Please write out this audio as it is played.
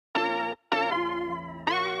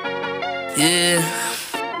Yeah.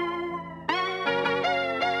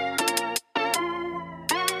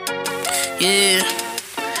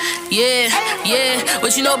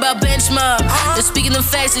 What you know about Benchmark? They're speaking the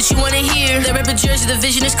facts that you wanna hear. That rapper jersey, the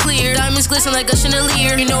vision is clear. Diamonds glisten like a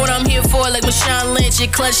chandelier. You know what I'm here for, like Marshawn Lynch.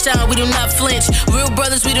 At clutch time, we do not flinch. Real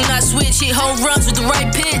brothers, we do not switch. Hit home runs with the right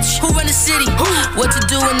pitch. Who run the city? What to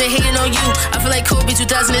do when they hating on you? I feel like Kobe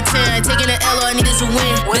 2010. I ain't taking an L, all I need is a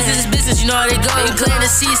win. Business is business, you know how they go. You playing the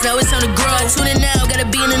seats, now it's time to grow. Tune in now, gotta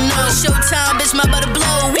be in the know. Showtime, bitch, my about to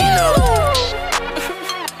blow. We know.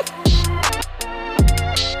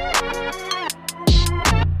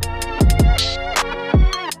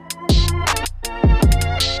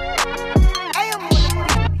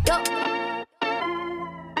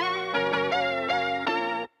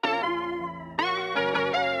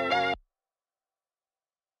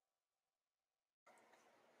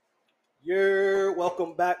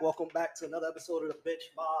 Welcome back to another episode of the Bench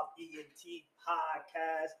Mob ENT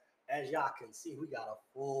podcast. As y'all can see, we got a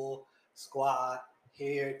full squad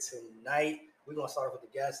here tonight. We're gonna start with the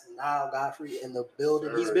guest, Niall Godfrey, in the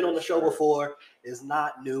building. He's been on the show before, is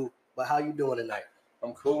not new, but how you doing tonight?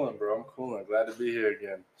 I'm cooling, bro. I'm cooling. Glad to be here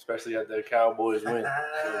again, especially after the Cowboys win.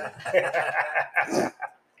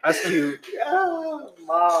 That's cute.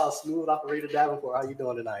 Miles, Smooth Operator Davenport, how you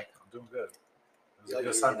doing tonight? I'm doing good. It was a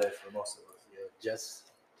good Sunday for most of us. Yeah, just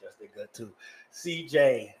did good too.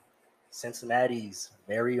 CJ, Cincinnati's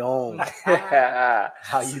very own.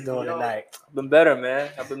 How you doing tonight? I've been better, man.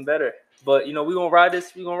 I've been better. But we gonna ride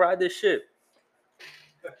this. We gonna ride this shit.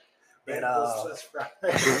 And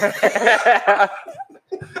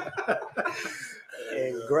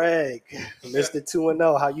and Greg, Mr.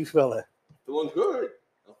 2-0, how you feeling? Feeling good.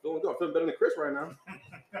 I'm feeling good. I'm feeling better than Chris right now.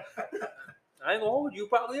 I ain't gonna hold you. You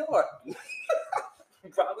probably are. You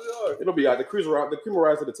probably are. It'll be all right. The cream will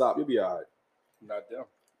rise to the top. You'll be all right. Not them.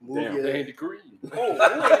 Damn. They ain't the cream. Oh,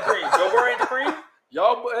 who ain't the cream? Joe Burrow ain't the cream?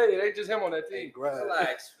 Y'all, hey, it ain't just him on that team. Greg,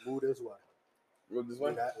 Relax. move this way. Move this way?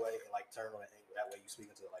 Move that way and like turn on it. That way you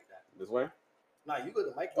speaking to it like that. This way? Nah, you got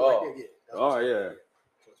the mic Oh. right there. Yeah. That's Oh, what yeah.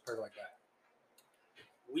 So it's perfect like that.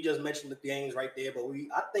 We just mentioned the games right there, but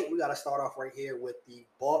I think we got to start off right here with the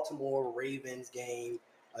Baltimore Ravens game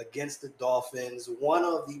against the Dolphins. One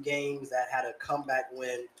of the games that had a comeback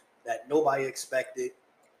win that nobody expected.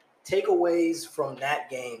 Takeaways from that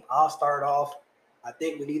game. I'll start off. I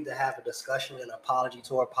think we need to have a discussion and apology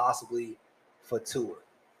tour possibly for Tua.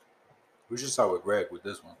 We should start with Greg with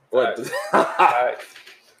this one. What?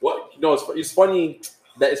 What? No, it's funny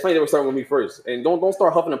that we're starting with me first. And don't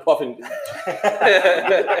start huffing and puffing.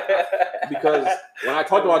 Because when I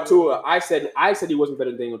talked about Tua, I said he wasn't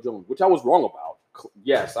better than Daniel Jones, which I was wrong about.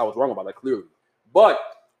 Yes, I was wrong about that clearly. But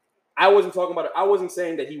I wasn't talking about it. I wasn't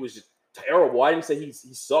saying that he was just terrible. I didn't say he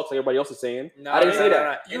sucks like everybody else is saying. No, I didn't say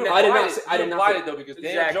that. I did not say it though, because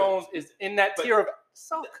Daniel Jones is in that tier of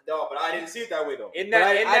suck. No, but I didn't see it that way though. In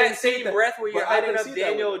that see same breath where you're but I hyping didn't up see it that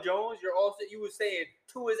Daniel way. Jones, you were saying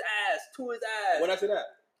to his ass. When I said that,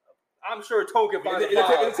 I'm sure Tone can find Is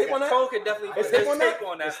it tape on that? Tone can definitely Is there's tape on tape that?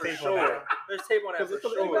 on that There's for tape on sure. that. There's tape on that for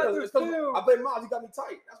sure. I blame Miles. He got me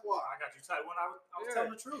tight. That's why. I got you tight when I was telling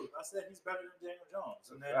the truth. I said he's better than Daniel Jones.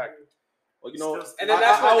 And then Fact. Well, you know, And then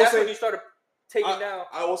I will that's say- when you started taking down.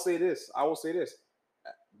 I will say this.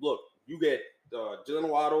 Look, you get Jalen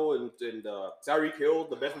Waddle and Tyreek Hill,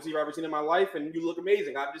 the best receiver I've ever seen in my life, and you look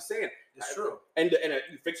amazing. I'm just saying. it's true. And you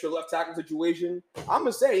fix your left tackle situation. I'm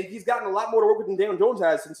just saying he's gotten a lot more to work with than Daniel Jones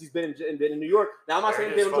has since he's been in New York. Now I'm not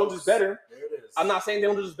saying Daniel Jones is better. There it is. I'm not saying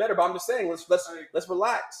Daniel Jones is better, but I'm just saying let's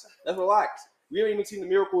relax. Let's relax. We haven't even seen the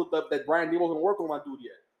miracle that Brian Daboll's gonna work on my dude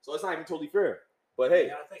yet. So it's not even totally fair. But hey,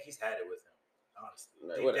 Yeah, I think he's had it with him, honestly.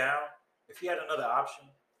 Right, Deep whatever. down, if he had another option,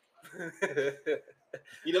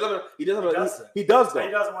 he doesn't. He does doesn't. though.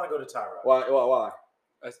 he doesn't want to go to Tyrod. Why?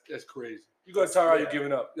 That's crazy. You go to Tyrod, you're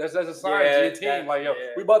giving up. That's a sign Yeah, to your team. Like, yo,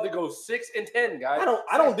 we about to go 6-10, guys. First of all,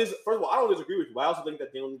 I don't disagree with you, but I also think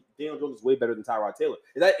that Daniel Jones is way better than Tyrod Taylor.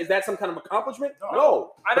 Is that some kind of accomplishment?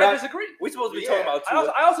 No. I But don't disagree. We supposed to be talking about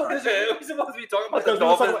Tua. I also disagree. We supposed to be talking about Because the we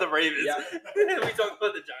were Dolphins, talking the Ravens. Yeah. We talking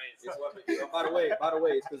about the Giants. By the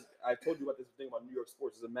way, it's because I told you about this thing about New York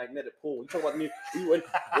sports. It's a magnetic pull. When you talk about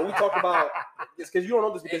when we talk about it's because you don't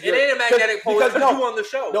know this because It ain't a magnetic pull. It's because you on the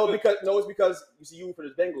show. it's because you see you for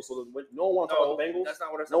the Bengals. So when no one wants to talk about the Bengals. That's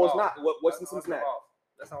not what it's No, about. it's not. What's in That's not what it's Cincinnati? about.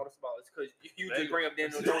 That's not what it's about. It's because you just Bengals. bring up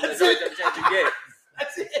Daniel Jones That's and it. every chance you get.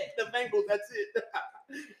 That's it. The Bengals. That's it.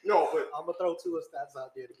 No, but I'm going to throw Tua stats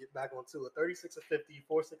out there to get back on Tua. 36 of 50,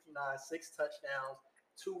 469, 6 touchdowns,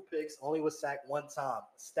 2 picks, only was sacked 1 time.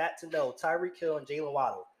 Stat to know, Tyreek Hill and Jalen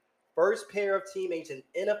Waddle. First pair of teammates in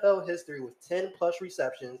NFL history with 10-plus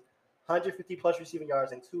receptions. 150 plus receiving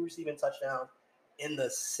yards and 2 receiving touchdowns in the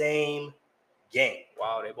same game.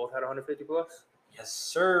 Wow, they both had 150 plus. Yes,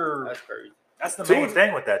 sir. That's crazy. That's the main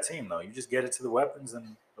thing with that team, though. You just get it to the weapons,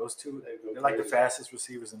 and those two, they're like the fastest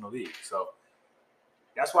receivers in the league. So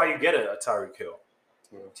that's why you get a Tyreek Hill.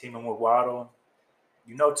 Teaming with Waddle,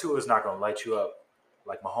 you know Tua's not going to light you up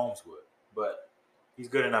like Mahomes would, but he's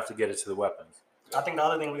good enough to get it to the weapons. I think the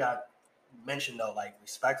other thing we got to mention, though, like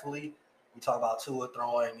respectfully, we talk about Tua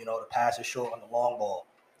throwing, the passes short on the long ball.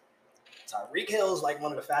 Tyreek Hill is like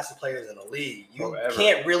one of the fastest players in the league. You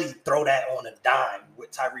can't really throw that on a dime with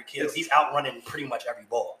Tyreek Hill. He's outrunning pretty much every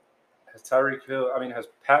ball. Has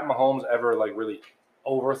Pat Mahomes ever like really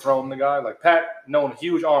overthrown the guy? Like Pat, known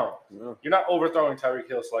huge arm. Yeah. You're not overthrowing Tyreek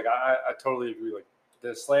Hill. So like I totally agree. Like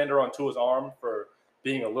the slander on Tua's arm for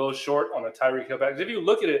being a little short on a Tyreek Hill pass. If you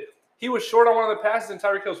look at it, he was short on one of the passes, and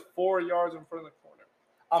Tyreek Hill's 4 yards in front of the corner.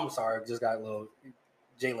 I'm sorry, just got a little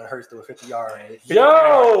Jalen Hurts through a 50-yard.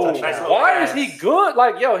 Yo, why is he good?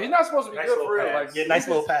 Like, he's not supposed to be good for real. Like, nice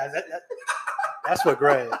little pass. That's what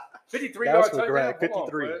Greg. 53 yards. That's what Greg.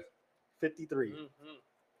 53. 53.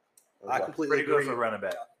 Mm-hmm. I completely agree. Pretty good for running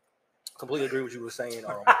back. Completely agree with what you were saying.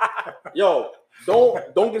 Yo,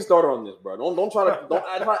 don't get started on this, bro. Don't try to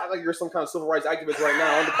act like you're some kind of civil rights activist right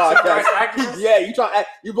now on the podcast. Yeah, you try to act.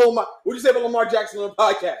 You blow my. What'd you say about Lamar Jackson on the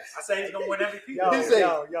podcast? I say he's gonna win MVP. Yo.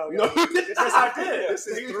 Yes, I did. This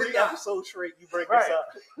is 3 episodes straight. You bring right. this up.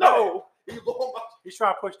 No, he's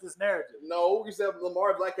trying to push this narrative. No, you said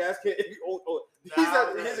Lamar black ass can't. He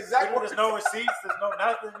said his exact words. There's no receipts. There's no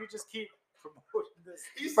nothing. You just keep promoting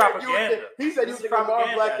this propaganda. He said he was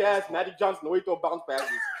Lamar black ass Magic Johnson the way he throw bounce passes.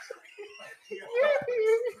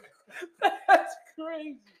 That's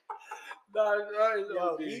crazy.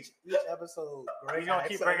 Yo, each episode, Greg, you gonna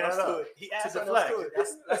keep bringing it up. He adds to deflect.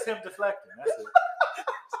 That's him deflecting. That's it.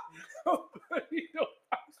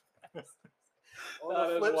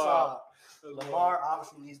 On the flip side, Lamar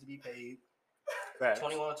obviously needs to be paid.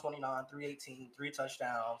 21 29, 318, 3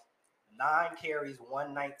 touchdowns, 9 carries,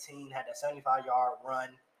 119, had that 75-yard run.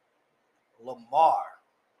 Lamar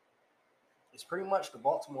is pretty much the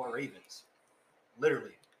Baltimore Ravens.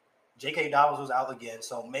 Literally. J.K. Dobbins was out again,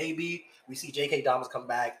 so maybe we see J.K. Dobbins come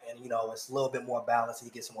back and, it's a little bit more balanced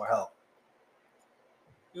and he gets some more help.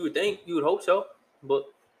 You would think, you would hope so, but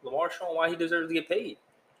Lamar's showing why he deserves to get paid.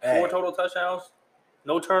 4 total touchdowns,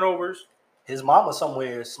 no turnovers. His mama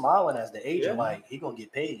somewhere is smiling as the agent, like he gonna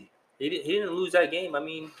get paid. He didn't lose that game. I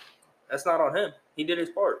mean, that's not on him. He did his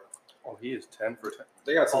part. Oh, he is 10 for 10.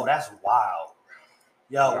 They got some. Oh, that's wild.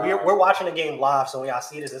 Yo, we're watching the game live, so when y'all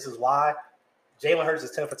see this is why Jalen Hurts is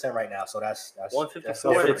 10 for 10 right now. So that's 154.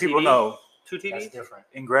 So for the people know, 2 TDs. That's different.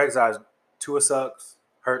 In Greg's eyes, Tua sucks,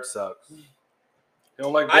 Hurts sucks. You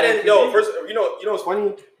don't like? I didn't know. First, you know what's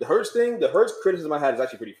funny? The Hurts criticism I had is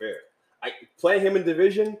actually pretty fair. Playing him in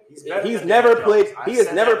division, he's never played. He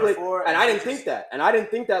has never played, and I didn't think that. And I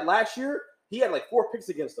didn't think that last year he had like 4 picks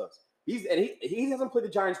against us. He hasn't played the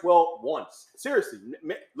Giants well once. Seriously,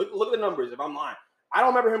 look at the numbers. If I'm lying, I don't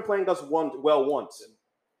remember him playing us well once.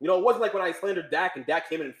 It wasn't like when I slandered Dak and Dak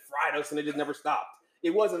came in and fried us and it just never stopped.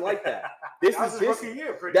 It wasn't like that. This is his rookie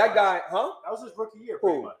year. That guy, huh? That was his rookie year,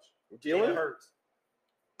 pretty much. Jalen Hurts.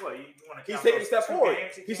 Well, he's taking a step forward.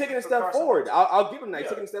 He's taking a step forward. I'll give him that. He's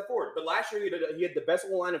taking a step forward. But last year he had the best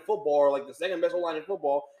O-line in football, or like the second best O-line in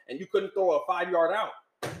football, and you couldn't throw a 5-yard out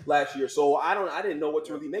last year. So I didn't know what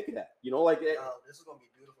to really make of that. This is gonna be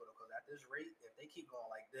beautiful though, because at this rate, if they keep going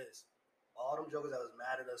like this, all them jokers that was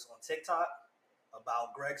mad at us on TikTok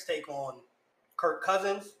about Greg's take on Kirk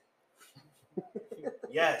Cousins,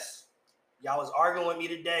 yes, y'all was arguing with me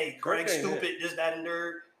today. Greg's stupid, this, that, and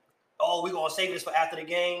third. Oh, we're going to save this for after the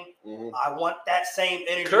game. Mm-hmm. I want that same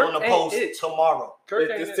energy on the post tomorrow.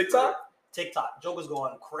 It's TikTok? TikTok. Joker's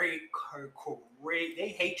going crazy. They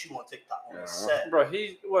hate you on TikTok. On the set. Bro,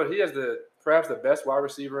 he has perhaps the best wide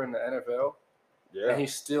receiver in the NFL. Yeah. And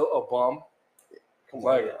he's still a bum.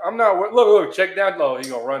 I'm not. Look, check down low. He's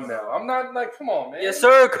going to run now. I'm not like, come on, man. Yes,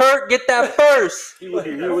 sir, Kirk. Get that first. He would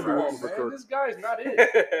be rooting for Kirk. This guy's not it.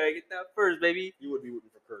 Get that first, baby. He would be rooting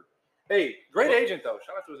for Kirk. Hey, great agent though.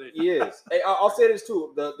 Shout out to his agent. He is. Hey, I'll say this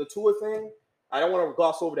too. The Tua thing, I don't want to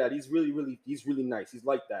gloss over that. He's really nice. He's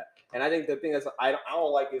like that. And I think the thing is, I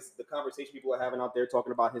don't like is the conversation people are having out there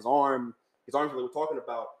talking about his arms that we're talking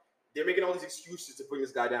about. They're making all these excuses to bring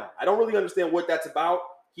this guy down. I don't really understand what that's about.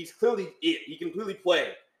 He's clearly it. He can clearly play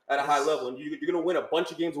at a high level, and you're going to win a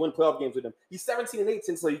bunch of games, win playoff games with him. He's 17-8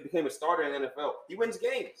 since he became a starter in the NFL. He wins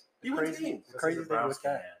games. The crazy thing with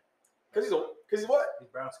that. Because he's what? He's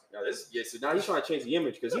brown skin. So now he's trying to change the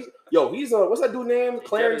image because he's what's that dude name?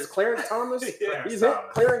 Clarence Thomas. Clarence He's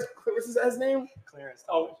Thomas. Clarence. What's his name? Clarence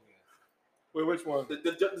Thomas. Oh, Wait, which one?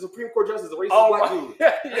 The Supreme Court justice, the racist black dude.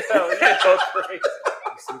 Crazy.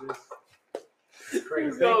 You see this? The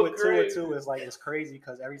thing with Tua too is like it's crazy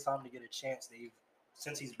because every time they get a chance,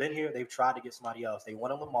 since he's been here, they've tried to get somebody else. They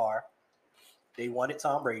wanted Lamar, they wanted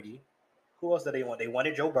Tom Brady. Who else did they want? They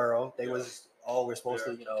wanted Joe Burrow. We're supposed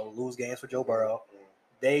to lose games for Joe Burrow.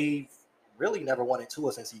 They've really never wanted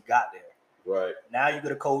Tua since he got there. Right. Now you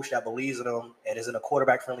get a coach that believes in him and is in a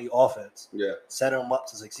quarterback-friendly offense. Yeah. Set him up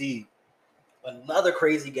to succeed. Another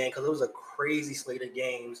crazy game because it was a crazy slate of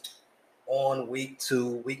games on week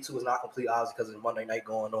 2. Week 2 is not complete, obviously, because there's Monday night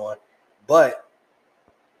going on. But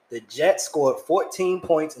the Jets scored 14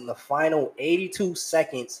 points in the final 82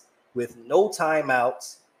 seconds with no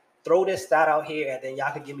timeouts. Throw this stat out here, and then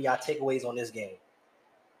y'all can give me your takeaways on this game.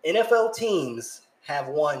 NFL teams have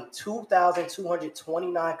won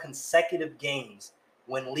 2,229 consecutive games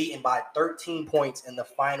when leading by 13 points in the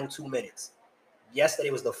final 2 minutes.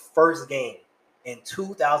 Yesterday was the first game in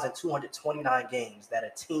 2,229 games that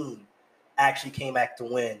a team actually came back to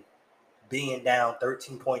win, being down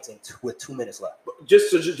 13 points with 2 minutes left.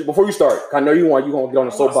 Just before you start, I know you're gonna get on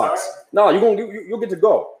the soapbox. No, you'll get to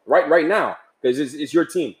go right now because it's your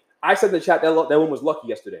team. I said in the chat that one was lucky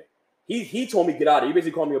yesterday. He told me get out of it. He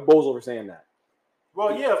basically called me a bozo for saying that.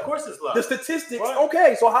 Well, yeah, of course it's luck. The statistics. What?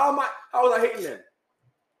 Okay, so how was I hating then?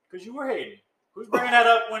 Because you were hating. Who's bringing that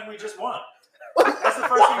up when we just won? That's the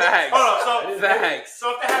first thing. Facts. Hold on. Facts.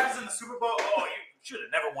 So if that happens in the Super Bowl, you should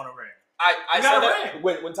have never won a ring. I You got said a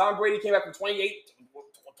that when Tom Brady came back from 28,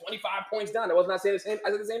 25 points down. I was not saying the same.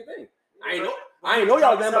 I said the same thing. I ain't know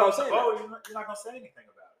y'all then, but I was saying that. You're not gonna say anything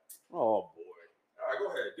about it. Oh boy! All right, go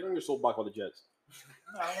ahead. Get on your soapbox for the Jets.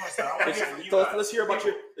 No, I want to say. I want to hear from you. So guys. let's hear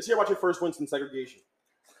about your first wins in segregation.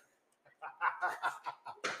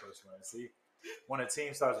 First one. See, when a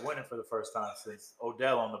team starts winning for the first time since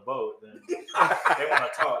Odell on the boat, then they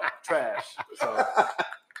want to talk trash. So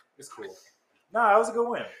it's cool. Nah, it was a good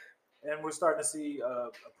win, and we're starting to see a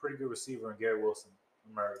pretty good receiver in Garrett Wilson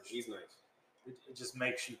emerge. He's nice. It just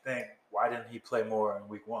makes you think, why didn't he play more in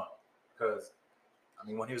week 1? Because, I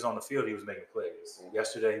mean, when he was on the field, he was making plays.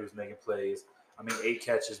 Yesterday, he was making plays. 8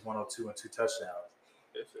 catches, 102, and 2 touchdowns.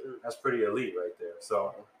 That's pretty elite right there.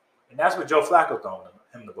 So, and that's with Joe Flacco throwing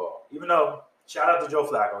him the ball. Even though, shout out to Joe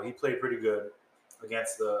Flacco, he played pretty good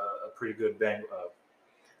against a pretty good bang.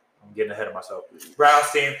 I'm getting ahead of myself.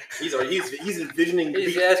 Browns team. He's envisioning.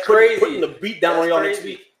 That's crazy. Putting the beat down on y'all next crazy.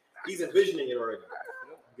 week. He's envisioning it already.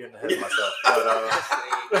 I'm getting ahead of myself.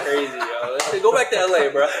 But, Crazy, yo. Let's go back to LA,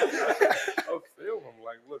 bro. I'm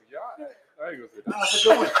like, look, y'all. I ain't gonna say that. it's a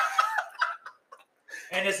good win.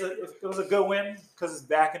 And it was a good win because it's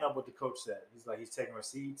backing up what the coach said. He's taking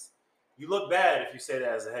receipts. You look bad if you say that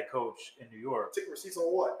as a head coach in New York. Taking receipts on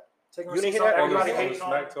what? Taking You didn't receipts hear on that? everybody On the hating on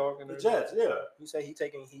smack talking. the Jets. Yeah. You say he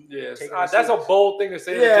taking Yes, taking that's a receipts. bold thing to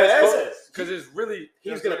say. Yeah, Because it's really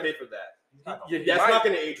He's gonna pay for that. Yeah, That's not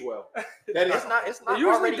gonna age well. That is It's not. It's not It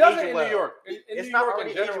usually already doesn't aging in well. New York. In It's New not York already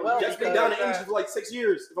in general, aging well. Jets been down in ages for like 6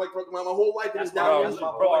 years. Like my whole life That's is down. that's in my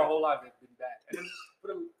ages. bro, our whole life has been bad. And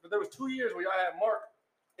then, but there was 2 years where y'all had Mark,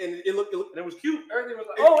 And it looked. and it was cute. Everything was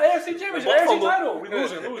like, oh, AFC Championship, AFC title. We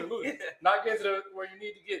losing. Not getting to where you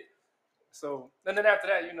need to get. So, and then after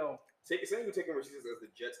that, Saying you're taking receipts as the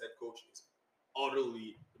Jets head coach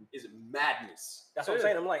is madness. That's what I'm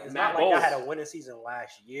saying. I'm like, it's Matt not like I Bowles. had a winning season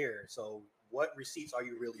last year. So what receipts are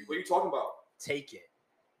you really What are you talking about? taking?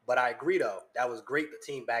 But I agree though. That was great. The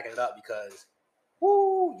team backing it up because,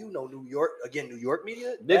 New York New York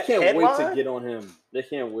media. They that can't wait to headline? get on him. They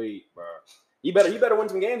can't wait, bro. He better win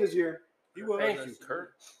some games this year. You will. thank you,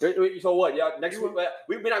 Kurt. So what? Y'all next week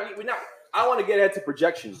we not. I want to get ahead to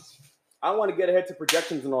projections. I want to get ahead to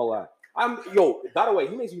projections and all that. By the way,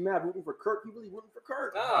 he makes me mad rooting for Kirk. He really rooting for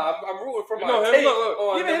Kirk. Nah, I'm rooting for my No, take. look.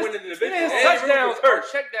 Oh, Even I'm his, winning the even division. his And I'm rooting touchdowns for are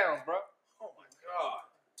Kirk. checkdowns, bro. Oh my god.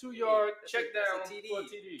 2-yard That's check a down TD. for a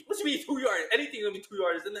TD. What you mean 2 yards? Anything gonna be 2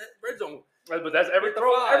 yards in the red zone. But that's every Get the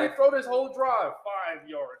throw. five. Every throw this whole drive, 5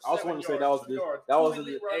 yards. I also 7 want to say yards, 2 that yards, was two a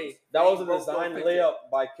elite runs. that was a Bro, design fix layup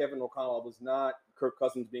by Kevin O'Connell. It was not Kirk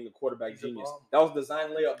Cousins being a quarterback He's a genius. bum. That was a design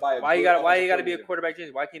layup by a Why you good got offensive to be a coordinator. quarterback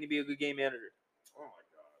genius? Why can't he be a good game manager? Oh my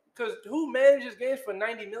god. Because who manages games for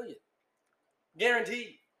 $90 million?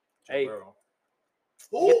 Guaranteed. Hey, Burrow.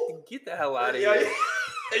 get the hell out of Yeah, here.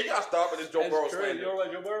 Hey, you gotta stop with this Joe That's Burrow crazy. You slander. don't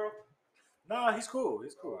like Joe Burrow? No, he's cool.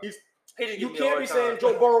 He's cool. He just You give me a can't hard be time. saying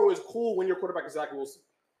Joe Burrow is cool when your quarterback is Zach Wilson.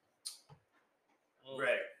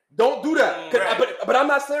 Greg. Don't do that. 'Cause- Right. But I'm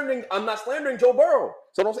not slandering Joe Burrow.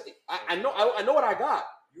 So don't say I know what I got.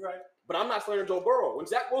 You're right. But I'm not slandering Joe Burrow. When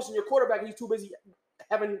Zach Wilson, your quarterback, he's too busy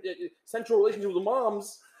having sexual relationships with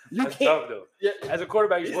moms. You That's can't. tough, though. Yeah, As a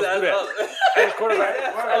quarterback, you're He's supposed to do that.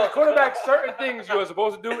 As a quarterback, certain things you are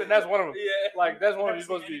supposed to do, and that's one of them. Yeah. Like, that's one of them Never you're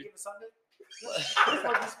supposed to seen be. Any Given Sunday? That's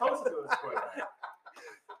what you're supposed to do as a quarterback.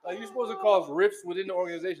 Like, you're supposed to cause rifts within the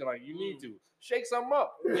organization. Like, you need to. Shake something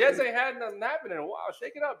up. Jets ain't had nothing happen in a while.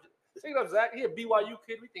 Shake it up. Shake it up, Zach. He a BYU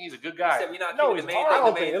kid. We think he's a good guy. Said we not No, keeping he's the main I horrible.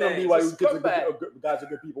 don't think none of them thing. BYU He's a kids are scumbag. good guys are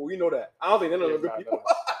good people. We know that. I don't think none of them are good people.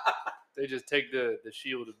 They just take the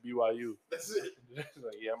shield of BYU. That's it. Like,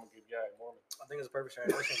 yeah, I'm a good guy. Mormon. I think it's a perfect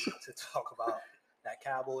transition to talk about that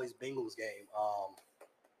Cowboys-Bengals game.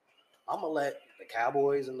 I'm going to let the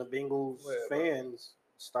Cowboys and the Bengals fans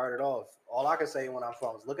start it off. All I can say when I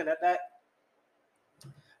was looking at that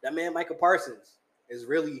man Micah Parsons is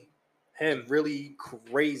really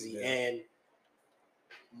crazy. Yeah. And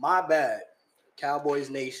my bad, Cowboys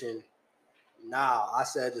Nation. Nah, I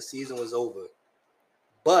said the season was over.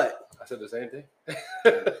 But I said the same thing.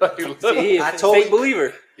 See, I I totally- fake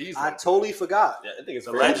believer. I totally forgot. Yeah, I think it's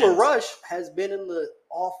The fair. legend. Cooper Rush has been in the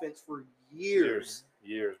offense for years.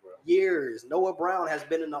 Years, bro. Years. Noah Brown has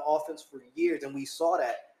been in the offense for years, and we saw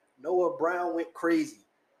that. Noah Brown went crazy.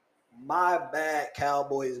 My bad,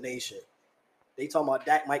 Cowboys Nation. They talking about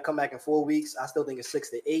Dak might come back in 4 weeks. I still think it's 6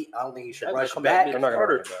 to 8. I don't think he should Dak rush might come back. back They're not going to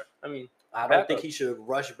Carter. come back. I mean, I don't backup. think he should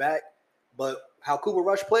rush back. But how Cooper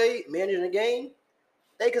Rush played, managing the game,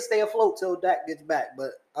 they could stay afloat till Dak gets back.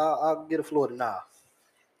 But I'll get a floor to nah.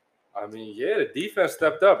 I mean, yeah, the defense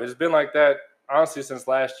stepped up. It's been like that, honestly, since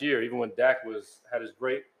last year. Even when Dak had his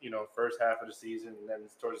great, first half of the season, and then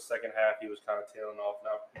towards the second half, he was kind of tailing off.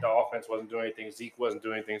 Now the offense wasn't doing anything. Zeke wasn't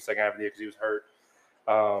doing anything second half of the year because he was hurt.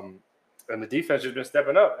 And the defense has been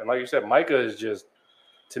stepping up. And like you said, Micah is just,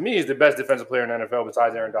 to me, he's the best defensive player in the NFL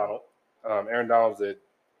besides Aaron Donald. Aaron Donald's is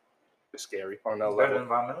scary on another Better level. than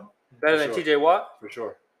Von Miller? better For than sure. T.J. Watt. For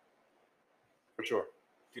sure.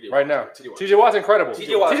 TJ Right Watt. now. TJ Watt. TJ Watt's incredible.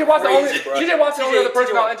 TJ Watt's TJ Watt's the only crazy, bro. TJ Watt's the only other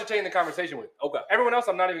person TJ I'll Watt. entertain the conversation with. Okay. Everyone else,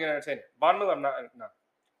 I'm not even gonna entertain it. Von Miller, I'm not. No.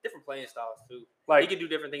 Different playing styles too. Like He can do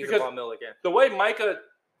different things because- than Von Miller can. the way Micah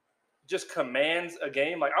just commands a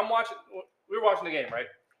game. Like we were watching the game, right?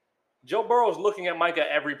 Joe Burrow's looking at Micah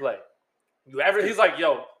every play. He's like,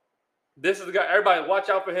 yo, this is the guy. Everybody, watch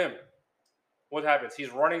out for him. What happens? He's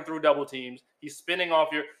running through double teams. He's spinning off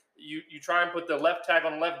you try and put the left tackle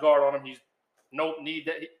on the left guard on him. He's no need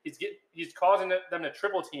that he's causing them to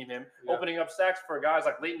triple team him, opening up sacks for guys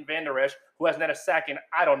like Leighton Vander Esch, who hasn't had a sack in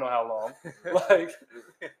I don't know how long. Like,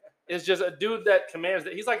 it's just a dude that commands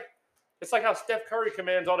that. It's like how Steph Curry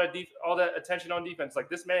commands all that attention on defense. Like,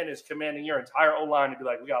 this man is commanding your entire O-line to be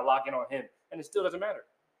like, we got to lock in on him. And it still doesn't matter.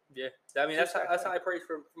 Yeah, I mean that's how I praise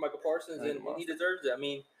for Michael Parsons, and he deserves it. I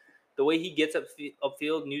mean, the way he gets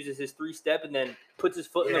upfield and uses his 3-step and then puts his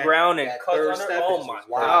foot in the ground and that cuts third under. step Oh is my just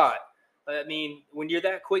wild. god! I mean, when you're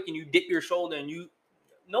that quick and you dip your shoulder and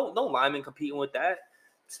no lineman competing with that,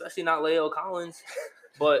 especially not Leo Collins.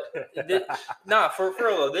 But for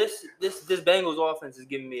real though, this Bengals offense is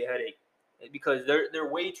giving me a headache because they're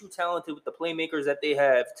way too talented with the playmakers that they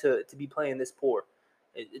have to be playing this poor.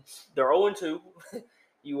 They're 0-2.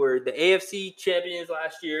 You were the AFC champions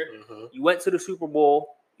last year. Mm-hmm. You went to the Super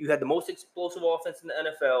Bowl. You had the most explosive offense in the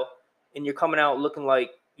NFL, and you're coming out looking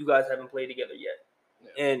like you guys haven't played together yet.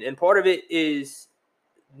 Yeah. And part of it is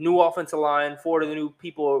new offensive line. 4 of the new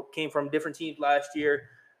people came from different teams last year.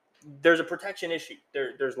 There's a protection issue.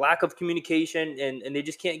 There's lack of communication, and they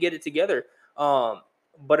just can't get it together.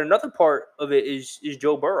 But another part of it is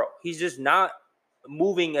Joe Burrow. He's just not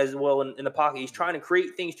moving as well in the pocket. He's trying to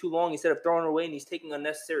create things too long instead of throwing it away, and he's taking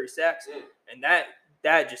unnecessary sacks. And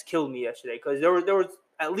that just killed me yesterday because there was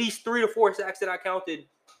at least 3 to 4 sacks that I counted.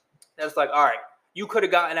 That's like, all right, you could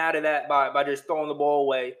have gotten out of that by just throwing the ball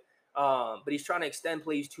away. But he's trying to extend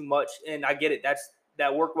plays too much, and I get it.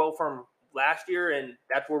 That worked well from last year, and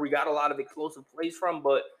that's where we got a lot of explosive plays from.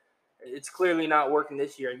 But it's clearly not working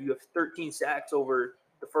this year. And you have 13 sacks over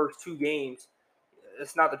the first 2 games.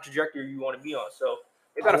 It's not the trajectory you want to be on. So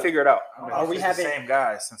they got to figure it out. I mean, Are we he's having- the same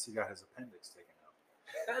guy since he got his appendix taken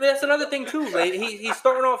out? I mean, that's another thing too. Like, he's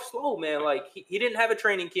starting off slow, man. Like he didn't have a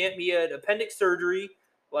training camp. He had appendix surgery.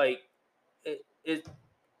 Like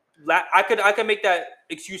I could make that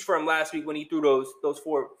excuse for him last week when he threw those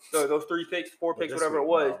 3 picks, 4 picks, whatever it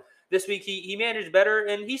was. This week he managed better,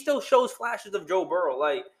 and he still shows flashes of Joe Burrow.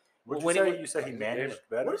 Like What when you say he managed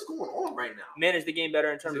better? What is going on right now? managed the game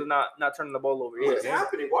better in terms of not turning the ball over. What is Yeah.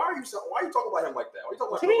 happening? Why are you talking about him like that? Why are you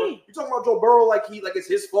talking What about do you Joe mean? Burrow? You talking about Joe Burrow like it's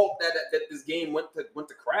his fault that this game went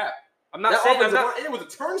to crap. I'm not That saying I'm offensive not. line, it was a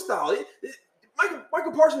turnstile.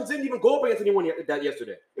 Michael Parsons didn't even go up against anyone that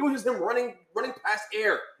yesterday. It was just them running past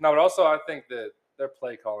air. No, but also I think that their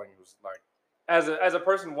play calling was like as a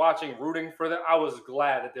person watching, rooting for them, I was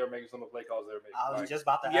glad that they were making some of the play calls they were making. I was Like, just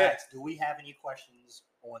about to Yeah. ask, do we have any questions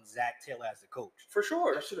on Zach Taylor as the coach? For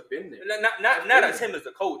sure. That should have been there. Not as him as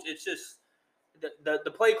the coach. It's just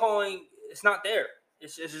the play calling. It's not there.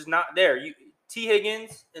 It's just not there. T.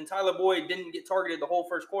 Higgins and Tyler Boyd didn't get targeted the whole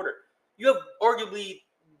first quarter. You have arguably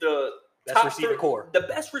the Best receiving core. the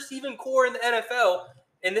best receiving core in the NFL,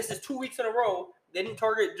 and this is 2 weeks in a row. They didn't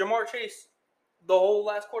target Jamar Chase the whole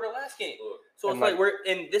last quarter last game. So it's And like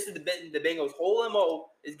like- this is the Bengals' whole MO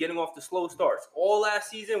is getting off the slow starts. All last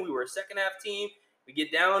season, we were a second half team. We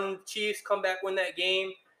get down, Chiefs come back, win that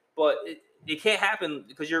game, but it can't happen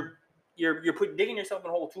because you're digging yourself in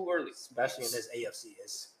a hole too early. Especially in this AFC.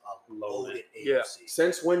 It's a loaded Yeah. AFC.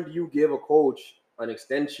 Since when do you give a coach an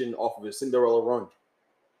extension off of a Cinderella run?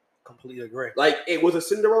 Completely agree. Like it was a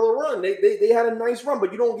Cinderella run. They had a nice run,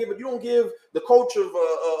 but you don't give the coach of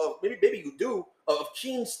maybe you do of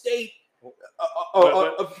Keene State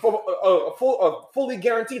a fully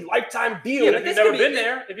guaranteed lifetime deal. Yeah, if but you've this never could been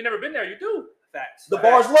be- there, you do. Facts. The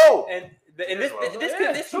bar's low. And this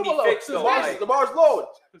Yeah, can be fixed though. Like, The bar's low.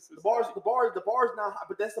 The bar's not high,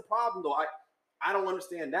 but that's the problem though. I don't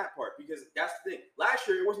understand that part because that's the thing. Last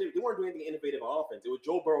year they weren't doing anything innovative on offense. It was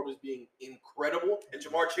Joe Burrow just being incredible and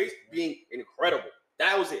Jamar Chase being incredible.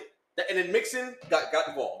 That was it. And then Mixon got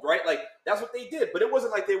involved, right? Like that's what they did. But it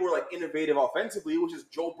wasn't like they were like innovative offensively. It was just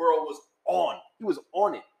Joe Burrow was on. He was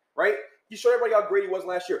on it, right? He showed everybody how great he was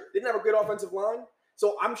last year. Didn't have a great offensive line.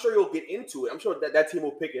 So I'm sure you'll get into it. I'm sure that team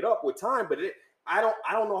will pick it up with time. But I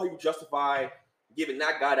don't know how you justify giving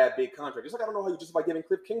that guy that big contract. Just like I don't know how you justify giving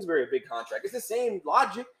Cliff Kingsbury a big contract. It's the same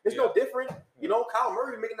logic. It's no different. You know, Kyle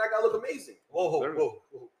Murray making that guy look amazing. Whoa.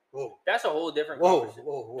 that's a whole different Whoa.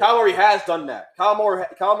 conversation. Kyle Murray has done that. Kyle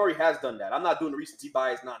Murray has done that. I'm not doing the recency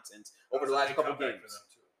bias nonsense over the last couple games.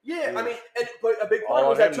 Yeah, I mean, but a big part All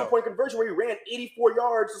was that him, though. 2-point conversion where he ran 84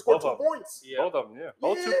 yards to score Both 2 of them. points. Yeah. Both of them, yeah.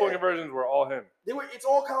 Both Yeah. 2-point conversions were all him. It's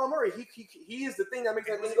all Kyle Murray. He is the thing that makes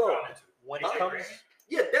that thing go. When it comes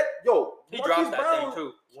Yeah, He Marquise dropped that Brown, thing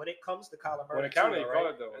too. when it comes to Kyler Murray, When it counted, too, he though, caught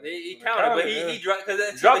right? it though. He When it counted, but yeah. he dropped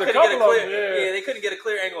because Dropped they a couldn't get a couple of clear. them, yeah. Yeah, they couldn't get a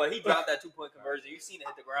clear angle, and he dropped that 2-point conversion. You've seen it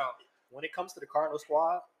hit the ground. When it comes to the Cardinal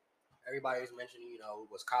squad, everybody's mentioning,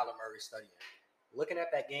 was Kyler Murray studying. Looking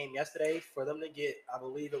at that game yesterday, for them to get, I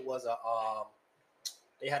believe it was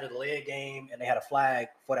they had a delayed game and they had a flag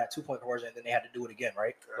for that 2-point conversion, and then they had to do it again,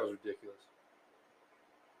 right? That was ridiculous.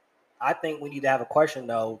 I think we need to have a question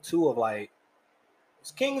though, too, of like,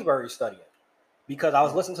 is Kingsbury studying? Because I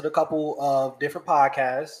was listening to a couple of different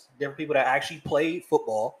podcasts, different people that actually played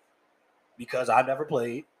football, because I've never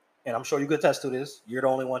played, and I'm sure you could attest to this. You're the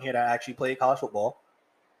only one here that actually played college football.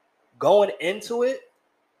 Going into it,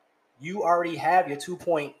 you already have your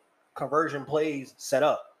 2-point conversion plays set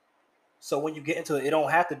up. So when you get into it, it don't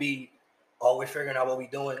have to be, oh, we're figuring out what we're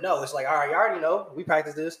doing. No, it's like, all right, you already know. We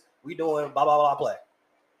practice this. We doing blah, blah, blah play.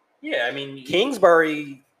 Yeah, I mean,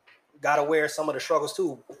 Kingsbury got to wear some of the struggles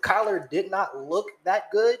too. Kyler did not look that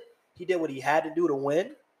good. He did what he had to do to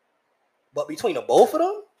win. But between the both of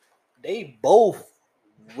them, they both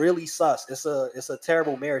really sus. It's a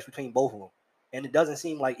terrible marriage between both of them. And it doesn't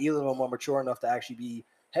seem like either of them are mature enough to actually be,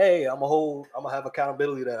 hey, I'm gonna have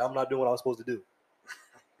accountability that I'm not doing what I was supposed to do.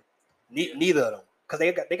 Neither of them. Because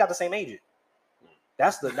they got the same agent.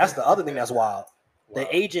 That's the other thing that's wild. The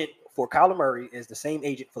agent for Kyler Murray is the same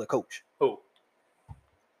agent for the coach. who?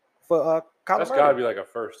 For Kyler That's Murray. got to be like a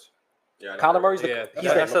first. Yeah, Kyler Murray's Yeah,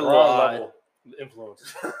 he's that's the- a lot. level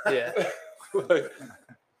influence. Yeah,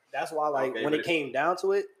 That's why, like, Okay, when but it came down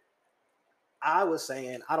to it, I was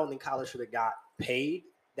saying I don't think Kyler should have got paid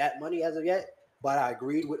that money as of yet. But I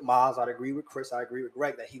agreed with Miles, I agreed with Chris, I agreed with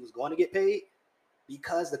Greg that he was going to get paid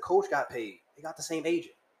because the coach got paid. They got the same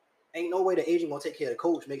agent. Ain't no way the agent gonna take care of the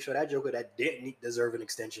coach, make sure that joker that didn't deserve an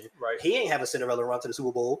extension. right. He ain't have a Cinderella run to the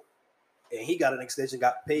Super Bowl, and he got an extension,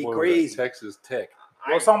 got paid What was crazy. that? Texas Tech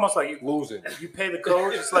Well, it's almost like you losing. pay the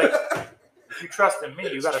coach. It's like if you trust in me,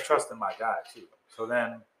 you got to trust in my guy too. So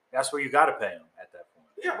then that's where you got to pay him at that point.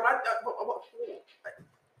 Yeah, but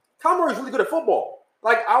Kyle Murray's really good at football.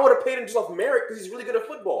 Like, I would have paid him just off merit because he's really good at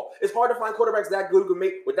football. It's hard to find quarterbacks that good who can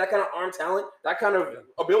make with that kind of arm talent, that kind of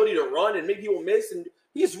ability to run and make people miss. And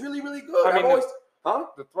he's really, really good. I mean, the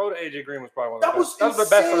The throw to AJ Green was probably one that of the was best. That was the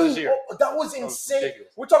best for this insane. year. Oh, that was That was insane.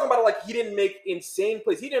 ridiculous. We're talking about it like he didn't make insane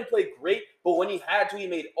plays. He didn't play great, but when he had to, he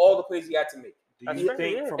made all the plays he had to make. Do That's you fair,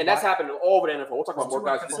 think yeah. from And that's happened all over the NFL. We'll talk about It's more too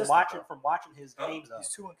guys. inconsistent. from watching his games though? He's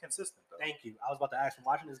too inconsistent though. Thank you. I was about to ask from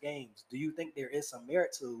watching his games. Do you think there is some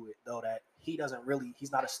merit to it though that he's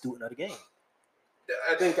not a student of the game?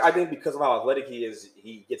 I think because of how athletic he is,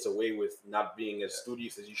 he gets away with not being as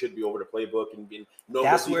studious as he should be over the playbook and know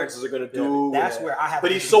what defenses are going to do. That's where I have.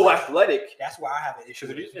 But he's so athletic. That's where I have an issue.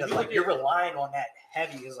 Because Because like you're relying on that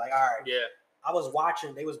heavy. It's like, all right. Yeah. I was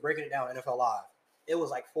watching. They was breaking it down on NFL Live. It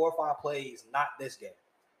was like 4 or 5 plays, not this game,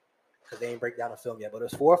 because they ain't break down the film yet. But it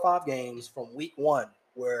was 4 or 5 games from week 1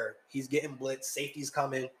 where he's getting blitzed, safety's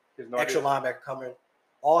coming, extra linebacker coming.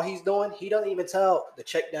 All he's doing, he doesn't even tell the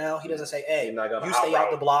check down. He doesn't say, "Hey, you stay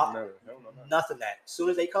out the block." No. Nothing that. As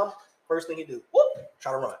soon as they come, first thing he do, whoop,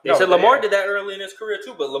 try to run. They said Lamar did that early in his career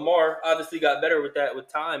too, but Lamar obviously got better with that with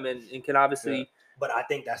time and can obviously. Yeah. But I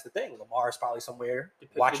think that's the thing. Lamar is probably somewhere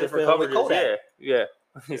watching watching film with Kodak. Yeah.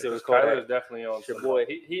 He said it was Kodak. Kyler is definitely on Your some- boy.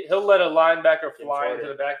 He'll let a linebacker fly Jordan. into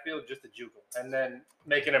the backfield just to juke him and then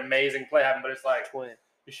make an amazing play happen. But it's like Twin.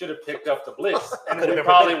 you should have picked up the blitz and Could've we been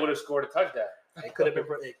probably prevented. would have scored a touchdown. It could have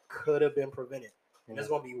been prevented. And there's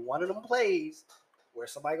gonna be one of them plays where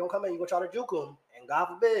somebody gonna come in, you gonna try to juke them, and God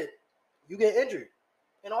forbid you get injured.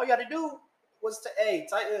 And all you got to do was to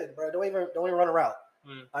tight end, bro. Don't even run a route.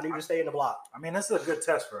 I need you to stay in the block. I mean, this is a good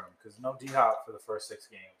test for him because no D-Hop for the first 6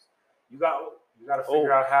 games. You got to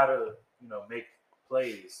figure out how to make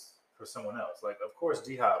plays for someone else. Like, of course,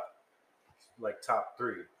 D-Hop like top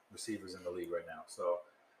 3 receivers in the league right now. So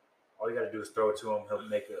all you got to do is throw it to him. He'll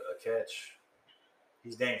make a catch.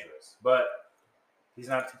 He's dangerous, but he's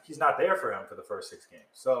not there for him for the first 6 games.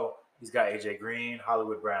 So he's got AJ Green,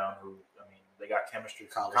 Hollywood Brown, who they got chemistry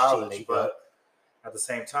from college, but at the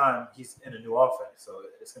same time, he's in a new offense, so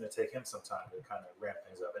it's going to take him some time to kind of ramp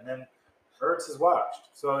things up. And then Ertz is washed,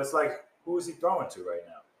 so it's like, who is he throwing to right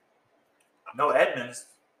now? No Edmonds.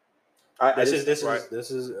 This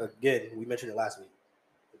is again. We mentioned it last week.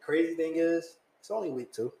 The crazy thing is, it's only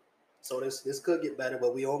week 2, so this could get better,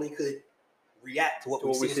 but we only could react to what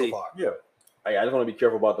we see so far. Yeah. I just want to be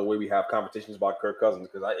careful about the way we have conversations about Kirk Cousins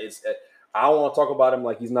because I don't want to talk about him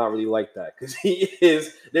like he's not really like that because he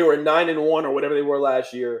is. They were 9-1 or whatever they were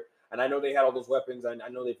last year, and I know they had all those weapons. And I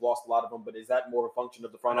know they've lost a lot of them, but is that more of a function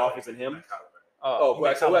of the front office and him? Who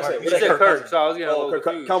I said? You You said Kirk, so I was getting a little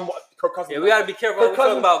confused. Kirk Cousins. Yeah, we gotta be careful. We're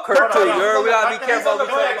talking about Kirk too. We gotta be careful. We talking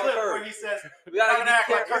about Kirk. He says, We gotta be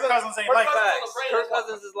careful. Kirk Cousins ain't like that. Kirk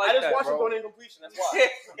Cousins is like I just that, watched him bro. going incompletion. That's why.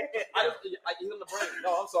 He's in the brain.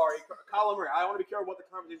 No, I'm sorry. Kyler Murray. I want to be careful about the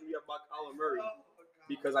conversation we have about Kyler Murray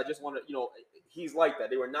because I just want to, he's like that.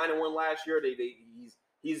 They were 9-1 last year.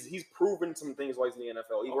 He's proven some things while he's in the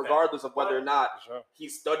NFL, regardless of whether or not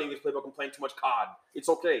he's studying his playbook and playing too much COD. It's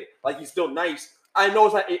okay. Like, he's still nice. I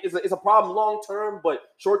know it's a problem long term,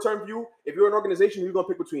 but short term view, if you're an organization, you're gonna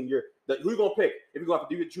pick between who you gonna pick if you're gonna have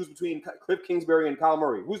to choose between Cliff Kingsbury and Kyler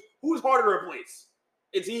Murray. Who's harder to replace?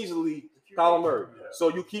 It's easily Kyler Murray. Yeah, so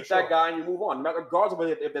you keep that guy and you move on, regardless of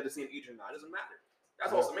if they're the same age or not. It doesn't matter.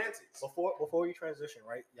 That's all semantics. Before you transition,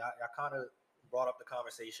 right? Y'all kind of brought up the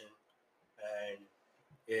conversation, and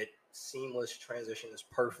it seamless transition is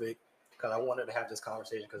perfect because I wanted to have this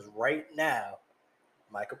conversation because right now,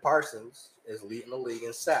 Micah Parsons is leading the league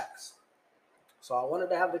in sacks. So I wanted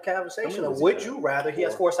to have the conversation of would you rather, he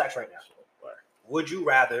has 4 sacks right now. Would you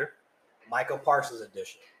rather Micah Parsons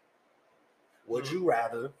edition? Would you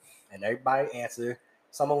rather, and everybody answer,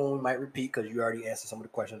 some of them we might repeat because you already answered some of the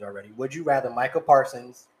questions already. Would you rather Micah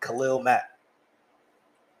Parsons, Khalil Mack?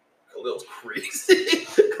 Khalil's crazy.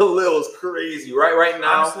 Khalil's crazy. Right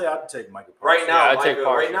now. Honestly, I'd take Micah Parsons. Right now, I'd Micah, take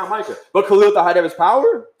Parsons. Right now, Micah. But Khalil at the height of his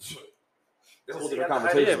power? That's a whole He different got the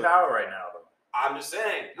height of his conversation. power right now, though. I'm just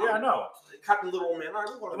saying. Yeah, I know. Captain Little Man. All right,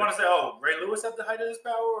 You want to say, Ray Lewis at the height of his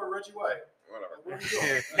power or Reggie White? Whatever. What are you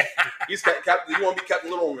doing? He's Captain. You want to be Captain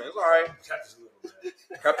Little Man? It's all right.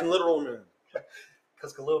 Captain Little Man.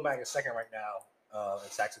 Because Khalil Mack is second right now in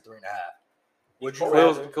sacks at 3.5. Would you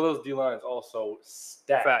rather? Khalil's D-line is also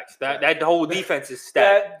stacked. Facts. That whole defense is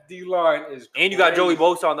stacked. That D-line is And you got Joey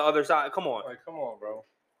crazy. Bosa on the other side. Come on. Like, come on, bro.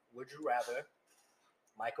 Would you rather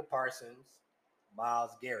Micah Parsons, Myles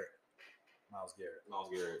Garrett? Myles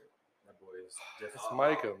Garrett. That boy is different. It's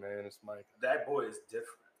Micah, man. It's Micah. That boy is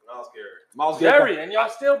different. Miles Garrett. Jerry, and y'all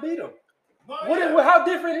still beat him. How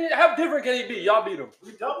different? How different can he be? Y'all beat him.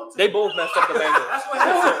 We doubled They both messed up the Bengals. That's what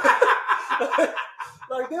happened.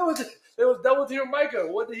 Like there was double team Micah.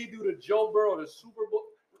 What did he do to Joe Burrow, the Super Bowl?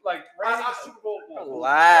 Like right in the Super Bowl.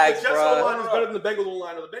 Relax, The Jets bro. O-line is better than the Bengals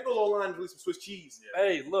O-line. Or the Bengals O-line is some Swiss cheese.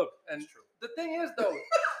 Hey, look, and the thing is though,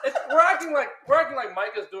 we're acting like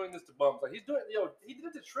Micah's doing this to bums. Like he did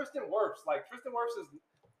it to Tristan Wirfs. Like Tristan Wirfs is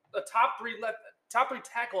a top three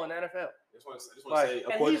tackle in the NFL. I just want to Like, say,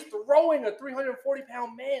 and he's throwing a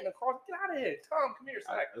 340-pound man across. Get out of here, Tom. Come here,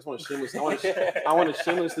 I Sack. just want to I want to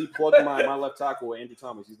shamelessly plug my left tackle, Andrew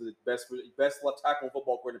Thomas. He's the best left tackle in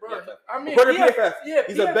football according to PFF. I mean, According to PFF, yeah,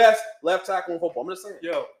 he's the best left tackle in football. I'm just saying.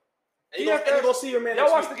 Yo, And you're gonna see your man. y'all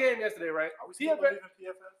next watched the week. game yesterday, right? Are we still believing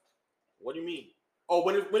PFF? What do you mean? Oh,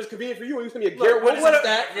 when it's convenient for you, it's gonna be a Look, Garrett Wilson what a-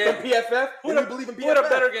 stat yeah. from PFF. Who And had you believe in Who had a PFF?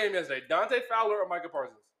 better game yesterday, Dante Fowler or Micah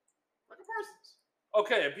Parsons? Micah Parsons.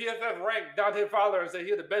 Okay, and PFF ranked Dante Fowler and said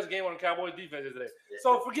he had the best game on the Cowboys defense today. Yeah.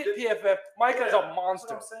 So forget PFF. Micah's a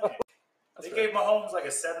monster. That's what I'm saying. They gave Mahomes like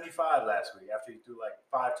a 75 last week after he threw like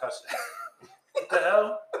 5 touchdowns. What the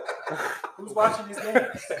hell? Who's watching these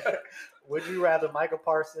games? Would you rather Micah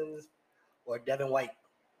Parsons or Devin White?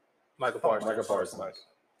 Michael Parsons. Micah Parsons.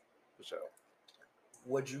 For sure.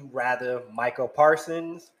 Would you rather Micah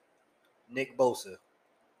Parsons, Nick Bosa?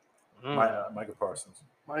 Micah Parsons.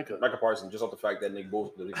 Micah. Micah Parsons, just off the fact that Nick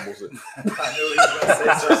Bosa I knew he was going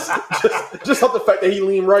to say something. just off the fact that he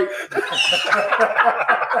leaned right.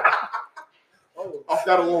 Off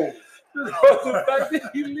that alone. The fact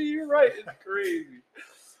that you leave right is crazy.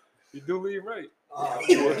 You do leave right.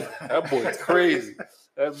 That boy's crazy.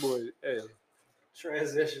 That boy, hey.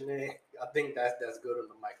 Transitioning, I think that's good on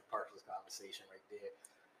the Micah Parsons conversation right there.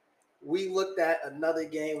 We looked at another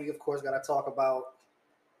game. We of course got to talk about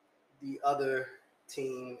the other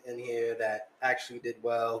team in here that actually did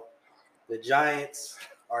well. The Giants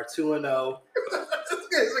are 2-0. Look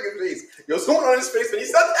at his face. Yo, what's going on in his face when he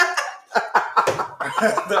said that?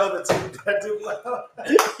 The other team that did well.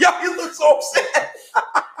 Yo, he looks so upset.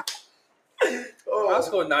 I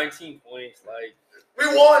scored 19 points. Like, We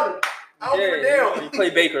won. I don't give a damn. You play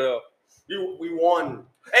Baker though. We won.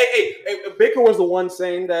 Hey, Baker was the one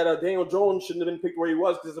saying that Daniel Jones shouldn't have been picked where he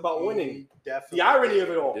was because it's about winning. Definitely. The irony of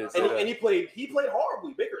it all. Did say that. And he played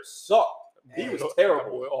horribly. Baker sucked. He was That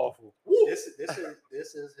terrible. boy awful. Woo. This is He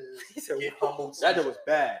his said, get humbled That season. was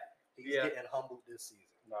bad. He's Yeah. getting humbled this season.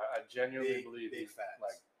 No, I genuinely Big, believe big he's facts.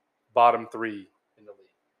 like bottom 3 in the league.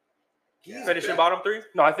 He's finishing bottom 3.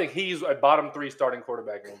 No, I think he's a bottom 3 starting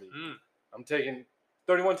quarterback in the league. Mm. I'm taking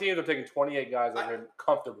 31 teams. I'm taking 28 guys over him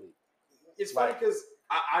comfortably. It's funny because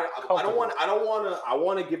I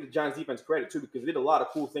want to give the Giants defense credit too because they did a lot of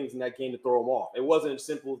cool things in that game to throw him off. It wasn't as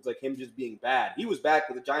simple as like him just being bad. He was bad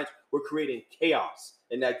because the Giants were creating chaos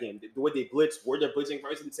in that game. The way they blitzed, where they're blitzing,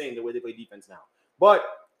 it's insane the way they play defense now. But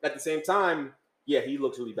at the same time, yeah, he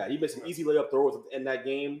looks really bad. He missed some easy layup throws in that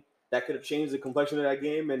game that could have changed the complexion of that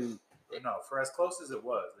game. And No, for as close as it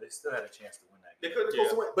was, they still had a chance to win that they game. could have supposed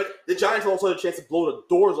to win. But the Giants also had a chance to blow the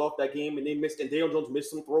doors off that game, and they missed. And Daniel Jones missed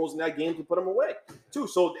some throws in that game to put them away too.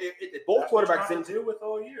 So both That's what quarterbacks you're trying didn't to deal with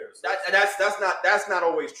all years. That's not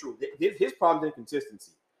always true. His problem is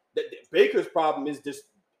inconsistency. Baker's problem is just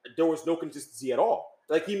there was no consistency at all.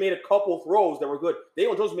 Like he made a couple throws that were good.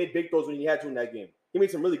 Daniel Jones made big throws when he had to in that game. He made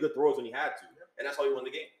some really good throws when he had to, and that's how he won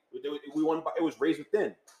the game. We won. It was raised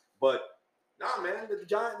within. But nah, man, the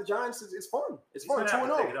Giants it's fun. It's He's fun. gonna have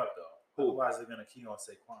to 2-0. pick it up though. Otherwise, they're gonna key on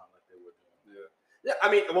Saquon like they were doing. Yeah,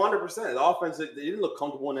 I mean, 100%. The offense, they didn't look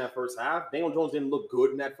comfortable in that first half. Daniel Jones didn't look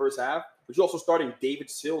good in that first half. But you're also starting David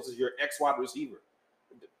Sills as your ex-wide receiver.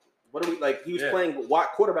 What are we like? He was playing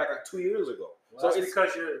quarterback like 2 years ago. Well, So that's it's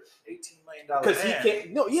because you're $18 million. because he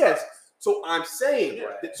can't. No, yes. So I'm saying.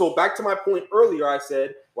 Yeah. So back to my point earlier, I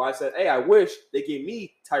said, hey, I wish they gave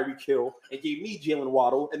me Tyreek Hill and gave me Jalen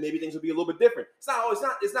Waddle, and maybe things would be a little bit different.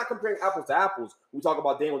 It's not comparing apples to apples. When we talk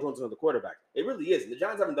about Daniel Jones and another quarterback. It really isn't. The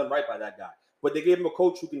Giants haven't done right by that guy. But they gave him a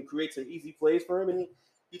coach who can create some easy plays for him, and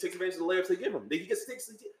he takes advantage of the layups they give him.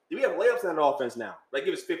 We have layups in the offense now. They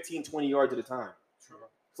give us 15, 20 yards at a time. Sure.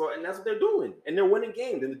 So, and that's what they're doing. And they're winning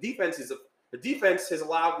games. And the defense has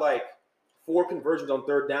allowed like 4 conversions on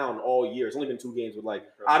third down all year. It's only been 2 games with like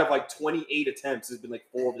out of like 28 attempts, there's been like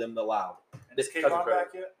 4 of them allowed. And is Kayvon back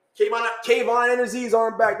yet? Kayvon and Aziz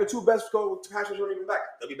aren't back. The 2 best passers aren't even back.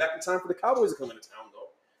 They'll be back in time for the Cowboys to come into town though.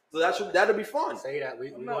 So that'll be fun. Say that. We're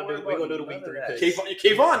not going worried to do the about week 3 none of picks.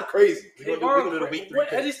 Kayvon crazy. We're going to do the week 3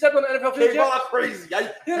 Has he picks. stepped on the NFL field yet? Kayvon crazy.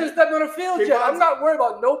 He hasn't stepped on the field yet. I'm not worried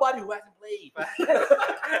about nobody who hasn't played.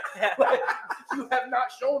 Like, you have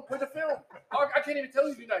not shown with the film. I can't even tell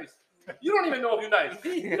you if you're nice. You don't even know if you're nice.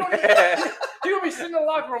 You're going to be sitting in the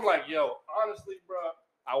locker room like, yo, honestly, bro,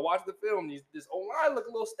 I watched the film. This O-line look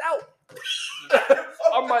a little stout.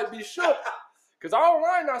 I might be shook. Because our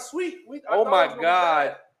O-line not sweet. Oh my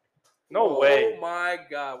God. No way. Oh my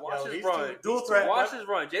God. Watch his run. Dual threat. Watch his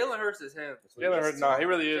run. Jalen Hurts is him. Jalen Hurts, nah, he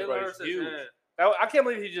really is, Jalen bro. Hurts He's is huge. him. I can't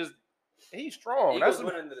believe he's strong. Eagles That's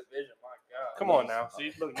winning the division. My God. come on now.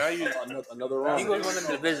 See, look, now you Another round. Eagles winning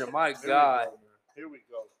the division. My God. Here we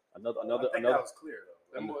go. Another that was clear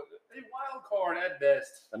though. A wild card at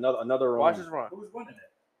best. another Watch us run. Who's winning it?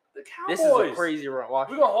 The This Cowboys. is a crazy run. Watch.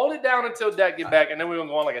 We're gonna hold it down until Dak get back, and then we're gonna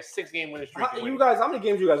go on like a 6-game winning streak. You guys, how many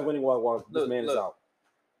games you guys winning while this man is out?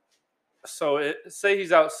 So say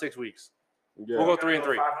he's out 6 weeks. Yeah. We'll go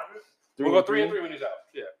 3-3. 500? We'll go 3-3 when he's out.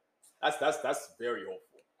 Yeah. That's very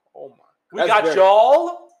hopeful. Oh my. We That's got very-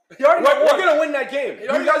 y'all. You already We're won. gonna win that game. You You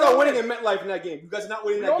already guys are won. winning in MetLife in that game. You guys are not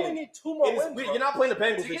winning We that only game. need 2 more wins. You're not playing the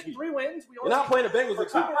Bengals to this get week. 3 wins. You're not playing the Bengals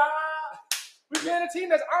this week. We're playing a team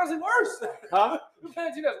that's honestly worse. Huh? We're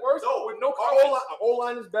playing a team that's worse with no Our confidence.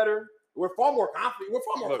 O-line is better. We're far more confident. Look,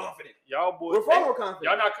 Y'all boys, We're far more confident.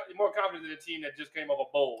 y'all not more confident than the team that just came off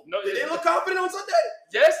a bowl. No, Did they look confident on Sunday?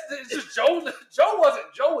 yes, it's just Joe. Joe wasn't.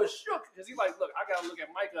 Joe was shook because he's like, look, I gotta look at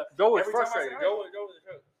Micah. Joe was every time I frustrated. say, Joe was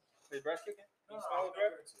shook. His breast kicking. No,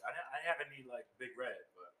 I haven't need like Big Red,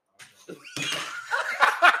 but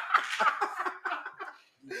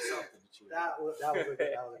That was a good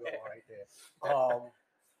one right there.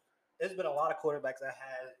 There's been a lot of quarterbacks that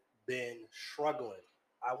have been struggling.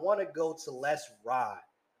 I want to go to Les Ride.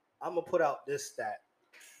 I'm gonna put out this stat: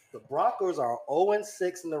 the Broncos are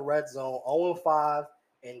 0-6 in the red zone, 0-5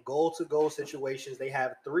 in goal-to-goal situations. They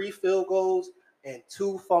have 3 field goals and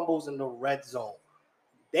 2 fumbles in the red zone.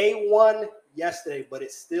 They won yesterday, but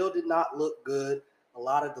it still did not look good. A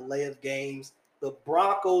lot of delay of games. The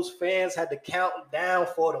Broncos fans had to count down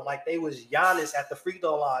for them like they was Giannis at the free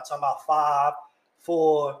throw line, talking about 5,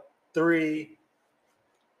 4, 3.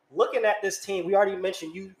 Looking at this team, we already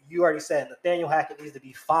mentioned, you already said Nathaniel Hackett needs to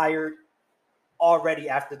be fired already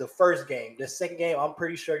after the first game. The second game, I'm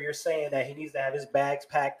pretty sure you're saying that he needs to have his bags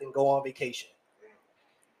packed and go on vacation.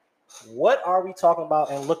 What are we talking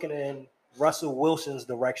about and looking in Russell Wilson's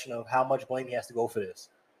direction of how much blame he has to go for this?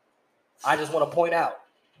 I just want to point out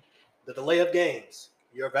the delay of games.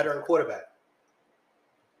 You're a veteran quarterback.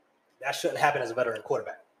 That shouldn't happen as a veteran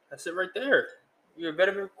quarterback. That's it right there. You're a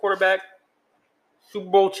veteran quarterback, Super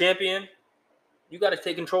Bowl champion. You got to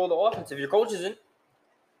take control of the offense. If your coach isn't,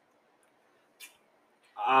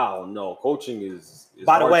 I don't know. Coaching is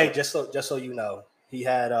By the hard way, to- just so you know, he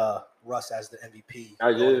had Russ as the MVP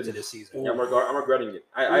I going did. into this season. Yeah, I'm regretting it.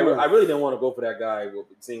 I really didn't want to go for that guy with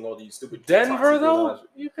seeing all these stupid Denver TikToks though, and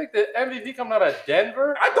you picked the MVP coming out of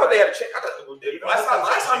Denver. I thought they had a chance.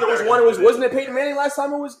 Last time there was one. Wasn't it Peyton Manning? Last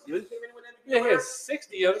time it was. Peyton Manning with MVP? Yeah, he has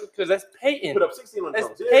 60 of them because that's Peyton. Put up 16 on That's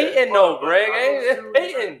those. Peyton, though, Greg. It's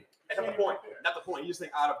Peyton. That's the point. Not the point. You just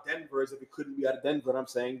think out of Denver as if it couldn't be out of Denver. I'm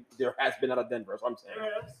saying there has been out of Denver. That's what I'm saying.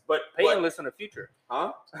 But Peyton lists in the future.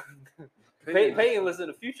 huh? Peyton lists in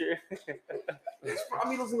the future. It's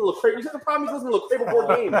probably listening to Lecrae. You said the problem is listening to Lecrae before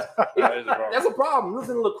games. That is a problem. That's a problem.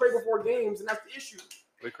 Listening to Lecrae before games, and that's the issue.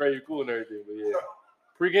 They're crazy cool and everything, but yeah.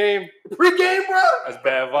 Pre-game, Pre-game, bro. that's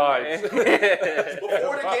bad vibes.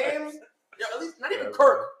 Before the games, yeah, at least not even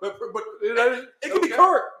Kirk, but it could be Okay.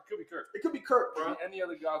 Kirk. Could be Kirk. It could be Kirk, bro. Any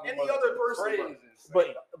other guy? Any other person, Crazy bro.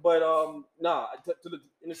 insane. But nah.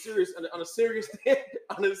 On a serious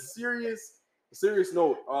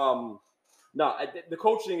note, the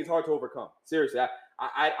coaching is hard to overcome. Seriously,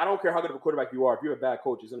 I don't care how good of a quarterback you are. If you're a bad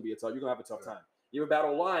coach, you're gonna have a tough time. You have a bad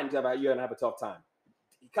O-line, you're gonna have a tough time.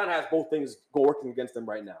 He kind of has both things working against him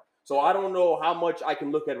right now. So I don't know how much I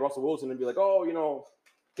can look at Russell Wilson and be like, oh,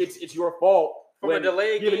 it's your fault. From a when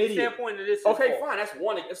delayed you're an game idiot. standpoint, it is his Okay, fault. fine.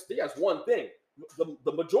 That's one thing.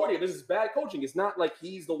 The majority of this is bad coaching. It's not like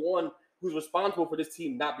he's the one who's responsible for this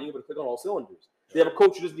team not being able to click on all cylinders. They have a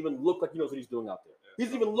coach who doesn't even look like he knows what he's doing out there. He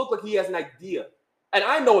doesn't even look like he has an idea. And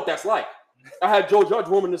I know what that's like. I had Joe Judge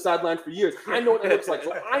roaming the sidelines for years. I know what that looks like.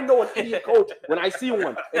 So I know an idiot coach when I see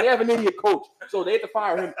one. And they have an idiot coach. So they have to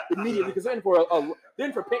fire him immediately because they're in for they're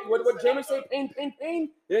in for pain. What Jameis say? Pain.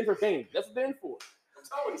 They're in for pain. That's what they're in for. That's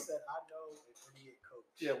what he said. I know an idiot coach.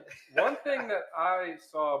 Yeah, one thing that I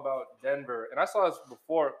saw about Denver, and I saw this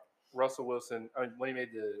before Russell Wilson, when he made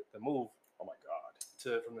the move, oh my God,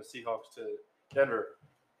 from the Seahawks to Denver.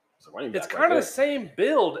 So running It's back kind right of the same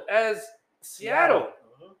build as Seattle.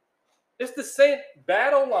 Mhm. It's the same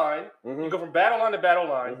battle line. there. You go from battle line to battle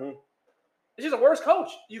line. Mhm. It's just a worse coach.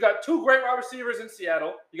 You got 2 great wide receivers in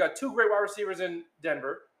Seattle. You got 2 great wide receivers in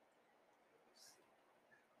Denver.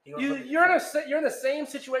 You're in the same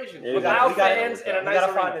situation Yeah, with we loud gotta- fans and a We nice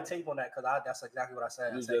gotta arena. find the tape on that because that's exactly what I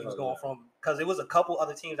said. I You said he was definitely going did. from because it was a couple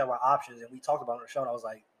other teams that were options, and we talked about it on the show. And I was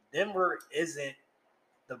like, Denver isn't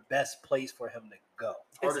the best place for him to go.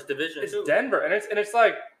 Hardest division It's too. Denver, and it's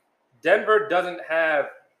like Denver doesn't have.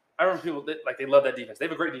 I remember people that they love that defense. They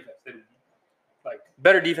have a great defense. They like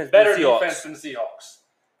Better defense. better than Seahawks. defense than Seahawks,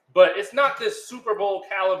 but it's not this Super Bowl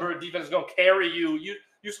caliber defense that's gonna carry you.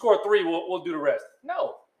 You score 3, we'll do the rest.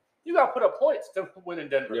 No, You got to put up points to win in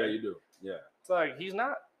Denver. Yeah, you do. Yeah. It's like he's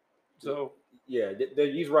not. So yeah,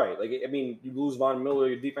 he's right. Like I mean, you lose Von Miller,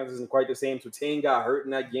 your defense isn't quite the same. Surtain got hurt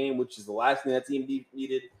in that game, which is the last thing that team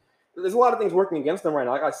needed. There's a lot of things working against them right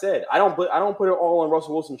now. Like I said, I don't put it all on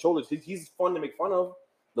Russell Wilson's shoulders. He's fun to make fun of.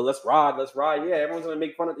 But let's ride. Yeah, everyone's gonna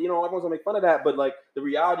make fun of everyone's gonna make fun of that. But like the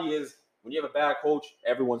reality is, when you have a bad coach,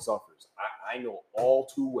 everyone suffers. I know all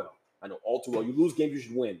too well. You lose games, you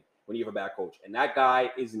should win when you have a bad coach. And that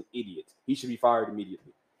guy is an idiot. He should be fired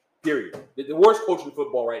immediately. Period. The worst coach in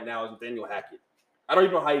football right now is Nathaniel Hackett. I don't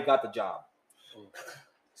even know how he got the job.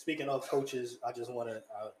 Speaking of coaches, I just want to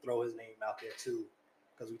throw his name out there too,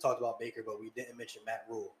 because we talked about Baker, but we didn't mention Matt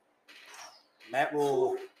Rule. Matt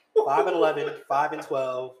Rule, 5-11,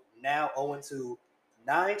 5-12, now 0-2,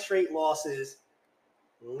 9 straight losses,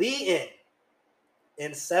 leading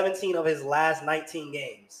in 17 of his last 19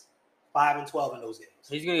 games, 5-12 in those games.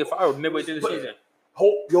 He's gonna get fired midway through the season.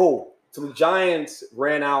 So the Giants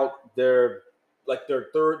ran out their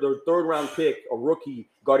third round pick, a rookie,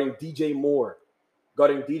 guarding DJ Moore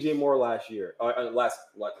last year, last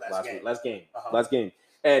game,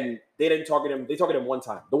 and they didn't target him. They targeted him one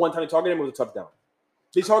time. The one time they targeted him was a touchdown.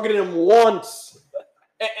 They targeted him once.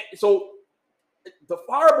 So the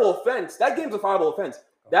fireable offense. That game's a fireable offense.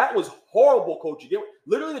 That was horrible coaching.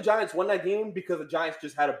 Literally, the Giants won that game because the Giants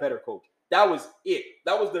just had a better coach. That was it.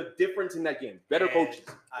 That was the difference in that game. Better coaches.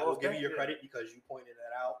 I will give you your credit because you pointed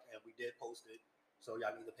that out, and we did post it, so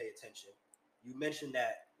y'all need to pay attention. You mentioned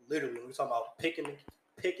that literally when we were talking about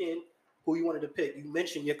picking who you wanted to pick. You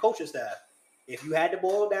mentioned your coaching staff. If you had to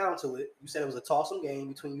boil down to it, you said it was a toss-up game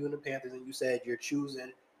between you and the Panthers, and you said you're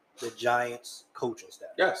choosing the Giants coaching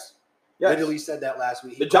staff. Yes. Literally said that last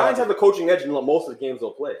week. The Giants have the coaching edge in most of the games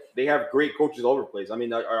they'll play. They have great coaches all over the place. I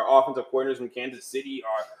mean, our offensive coordinators from Kansas City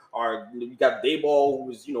you got Dayball,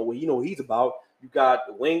 who's what he's about. You got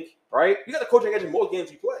Wink, right? You got the coaching edge in most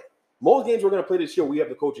games you play. Most games we're going to play this year, we have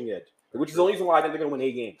the coaching edge, which is the only reason why I think they're going to win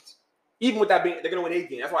 8 games. Even with that being, they're going to win 8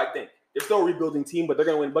 games. That's what I think. They're still a rebuilding team, but they're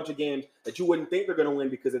going to win a bunch of games that you wouldn't think they're going to win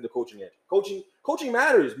because of the coaching edge. Coaching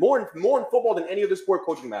matters more in football than any other sport.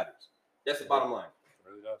 Coaching matters. That's the bottom line. it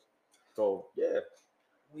really does. So yeah,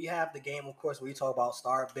 we have the game, of course, where we talk about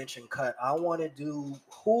start, bench, and cut. I want to do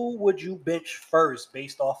who would you bench first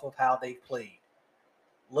based off of how they played.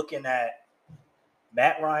 Looking at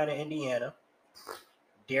Matt Ryan in Indiana,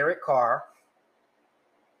 Derek Carr,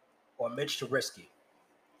 or Mitch Trubisky.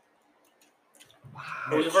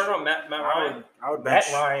 Who's the first one? Matt Ryan. I would bench.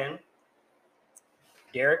 Matt Ryan,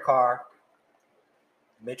 Derek Carr,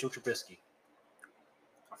 Mitchell Trubisky.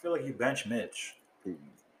 I feel like you bench Mitch.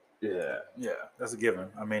 yeah. Yeah, that's a given.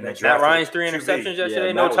 I mean, Matt Ryan's 3 interceptions yesterday,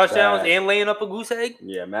 Yeah, no Matt was touchdowns, bad. and laying up a goose egg.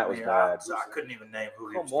 Yeah, Matt was I bad. couldn't even name who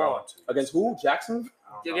he Come was throwing on. to. Against who? Jackson?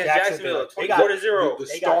 Against Jacksonville. Jacksonville, They 24-0. The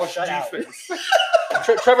They got staunch shut out.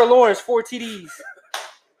 defense. Trevor Lawrence, 4 TDs.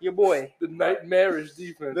 Your boy. The nightmarish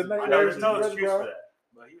defense. I know there's no excuse for that.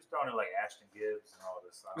 But he was throwing it like Ashton Gibbs and all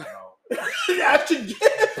this. I don't know. Ashton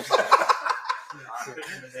Gibbs. I couldn't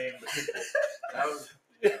even name the people. That was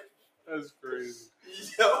That's crazy.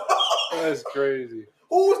 Yo. That's crazy.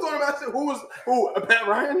 Who was throwing Ashton? Who? Matt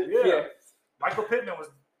Ryan? yeah. Michael Pittman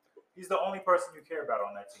he's the only person you care about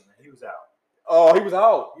on that team, and he was out. Oh, he was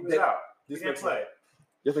out. He was out. He This didn't makes play.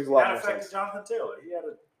 This makes a lot That more affected sense. Jonathan Taylor. He had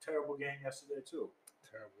a terrible game yesterday too.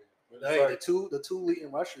 Terribly. Hey, the two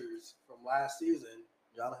leading rushers from last season,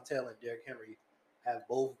 Jonathan Taylor and Derrick Henry, have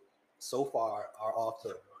both so far are off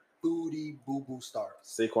to booty boo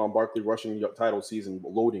starts. Saquon Barkley rushing title season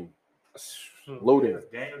loading.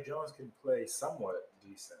 If Daniel Jones can play somewhat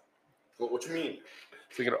decent. What you mean?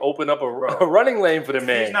 So you're gonna open up a running lane for the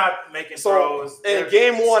man. He's not making So throws. in They're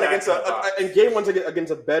game one stacking the box.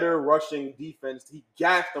 against a better rushing defense, he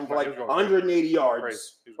gassed them for like He was going 180 yards. crazy.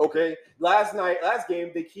 He was Okay, last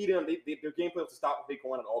game they keyed him. Their game plan was to stop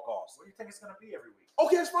Saquon at all costs. What do you think it's going to be every week?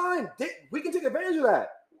 Okay, that's fine. We can take advantage of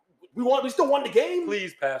that. We still won the game.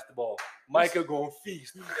 Please pass the ball. Micah going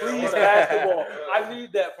feast. Please Yeah. pass the ball. I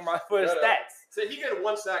need that for my first Yeah. stats. So he getting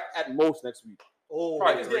 1 sack at most next week. Oh,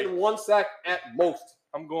 Right, he's getting 1 sack at most.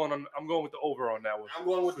 I'm going with the over on that one. I'm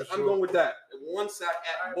going with For I'm sure. going with that. 1 sack All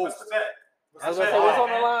at right, most. what's the bet? I was gonna say, what's on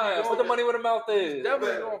the line? What the money with the mouth is?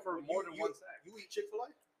 Definitely going for more than You- 1 sack. You eat Chick-fil-A?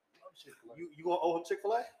 You gonna owe him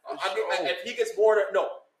Chick-fil-A? If he gets more than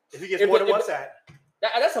If he gets If more the- than if 1 sack.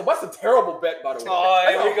 that's a terrible bet, by the way. Oh,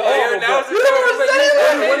 here That's we a go. horrible That was bet.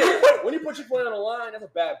 a terrible bet. When you put Chick-fil-A on the line, that's a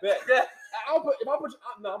bad bet. Yeah. I'm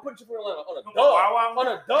putting Chick-fil-A on a Come dub. on, On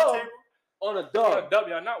a dub. On a dub.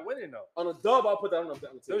 W, I'm not winning though. On a dub, I'll put that on the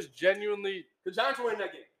table. There's genuinely The Giants are winning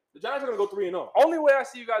that game. The Giants are going to go 3-0. only way I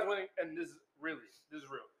see you guys winning, and this is real.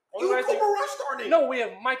 You have Cooper Rush starting. No, we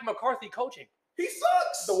have Mike McCarthy coaching. He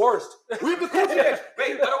sucks. The worst. We have the coaching edge.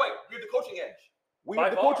 Wait, by the way, we have the coaching edge. We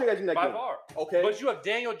have the coaching edge in that by game. far. Okay. But you have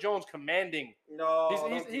Daniel Jones commanding. No.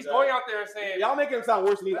 He's going out there saying, Y'all making him sound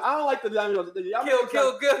worse than me. I don't like the Daniel Jones. Y'all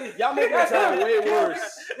Kill. Y'all making him sound way worse.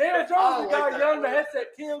 Daniel Jones, the guy young, the headset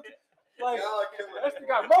killed. Like, that's the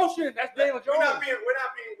guy. Motion. That's Daniel Jones. We're not being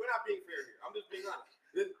fair here. I'm just being honest.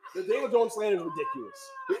 The Daniel Jones slander is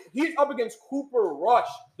ridiculous. He's up against Cooper Rush,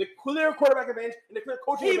 the clear quarterback advantage and the clear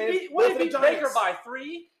coaching advantage. What he beat Baker by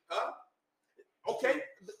 3? Huh? Okay,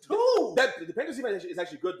 2. The Panthers defense is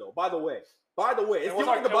actually good though. By the way, it's What's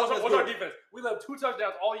different than the Bucs. what's our defense? We led 2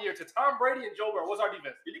 touchdowns all year to Tom Brady and Joe Burrow. What's our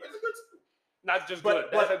defense? Your defense is good too. Not just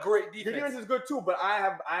But- good. That's a great Your defense. defense is good too, but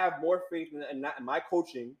I have more faith in my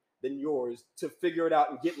coaching than yours to figure it out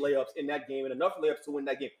and get layups in that game and enough layups to win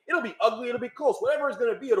that game. It'll be ugly, it'll be close, whatever it's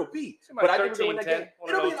gonna be, it'll be. But I think we're gonna win that game.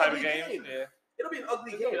 It'll be an ugly game. Yeah. It'll be an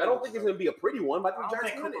ugly game. I don't think it's gonna be a pretty one, but I I think don't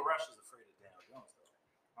think Giants win Cooper it. Rush is afraid of Daniel Jones,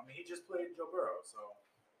 though. I mean, he just played Joe Burrow, so.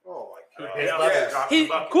 Oh my god.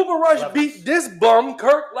 Yeah. Cooper Rush beat this bum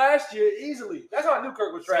Kirk last year easily. That's how I knew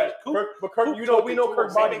Kirk was trash. But Kirk, we know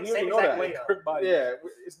Kirk's body. We already know that. Kirk body. Yeah,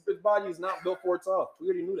 his body is not built for it tough. We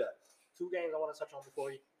already knew that. 2 games I want to touch on before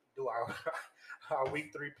we do our our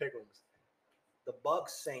week 3 pick'ems. The Bucs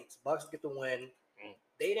Saints. Bucs get the win.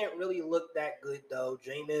 They didn't really look that good though.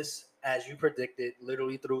 Jameis, as you predicted,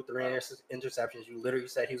 literally threw 3 interceptions. You literally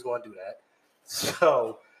said he was going to do that.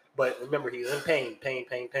 So, but remember, he was in pain.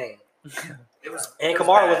 And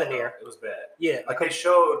Kamara wasn't there. It was bad. Yeah, Like they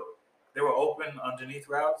showed, they were open underneath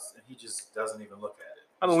routes, and he just doesn't even look at it.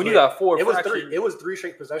 I mean, when you got 4 It was fractured- 3. It was 3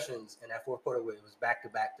 straight possessions in that fourth quarter where it was back to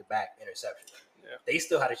back interception. Yeah. They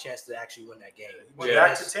still had a chance to actually win that game. He went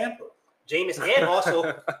back to Tampa. Jameis, and also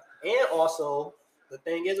the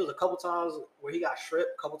thing is, there was a couple times where he got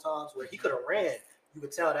stripped, a couple times where he could have ran. You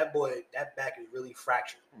could tell that back is really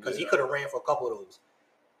fractured because he could have ran for a couple of those.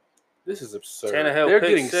 This is absurd. Tannehill They're pick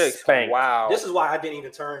getting 6. spanked. Wow. This is why I didn't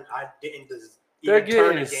even turn. They're even turn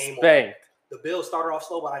getting the game on. spanked. The Bills started off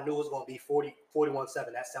slow, but I knew it was going to be 41-7.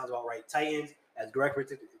 That sounds about right. Titans, as Greg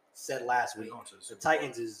said last week, the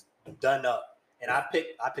Titans is done up. And I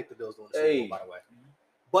picked the Bills to win the Super Bowl, by the way.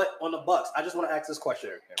 But on the Bucs, I just want to ask this question.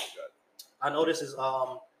 I know this is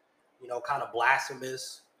kind of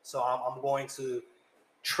blasphemous, so I'm going to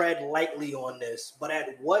tread lightly on this. But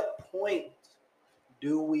at what point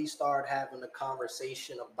do we start having a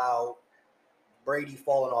conversation about Brady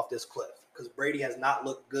falling off this cliff? Because Brady has not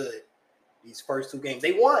looked good these first 2 games.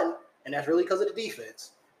 They won, and that's really because of the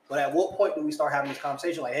defense. But at what point do we start having this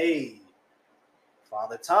conversation like, hey,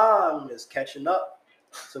 Father Time is catching up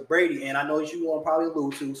to Brady? And I know you want to probably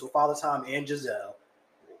allude to, so Father Time and Giselle,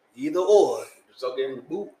 either or. Giselle gave him the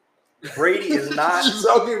boot. Brady is not.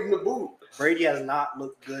 Giselle gave him the boot. Brady has not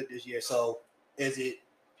looked good this year. So is it,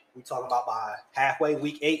 we talking about by halfway,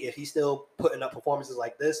 week 8, if he's still putting up performances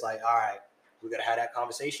like this, like, all right, we're going to have that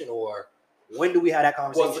conversation, or when do we have that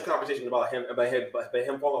conversation? What's the conversation about him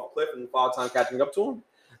falling off a cliff and Father Time catching up to him?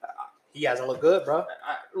 He hasn't looked good, bro.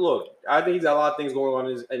 Look, I think he's got a lot of things going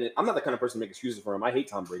on. And I'm not the kind of person to make excuses for him. I hate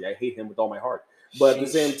Tom Brady. I hate him with all my heart. But at the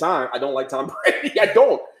same time, I don't like Tom Brady. I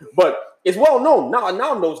don't. But it's well known. Now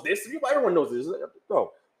knows this. Everyone knows this.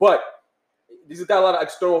 No. But he's got a lot of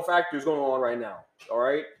external factors going on right now. All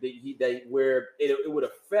right? Where it would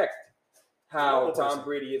affect how Tom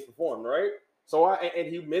Brady is performed, right? So and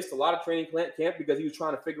he missed a lot of training camp because he was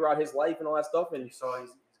trying to figure out his life and all that stuff. And You saw he's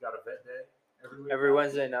got a vet day Every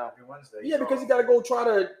Wednesday now. Every Wednesday. yeah, because he got to go try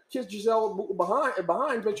to kiss Giselle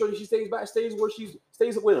behind, make sure she stays where she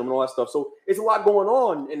stays with him and all that stuff. So it's a lot going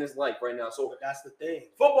on in his life right now. So But that's the thing.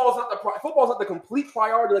 football's not the complete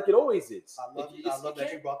priority like it always is. I love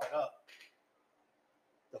that you brought that up.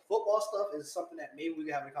 The football stuff is something that maybe we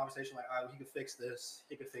can have a conversation like, all right, he could fix this,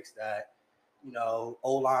 he could fix that.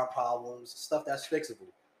 O-line problems, stuff that's fixable.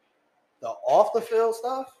 The off the field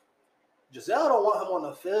stuff, Giselle don't want him on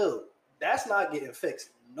the field. That's not getting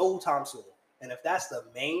fixed no time soon. And if that's the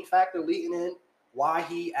main factor leading in why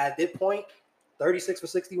he, at this point, 36 for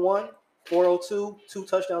 61, 402, 2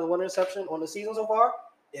 touchdowns, 1 interception on the season so far,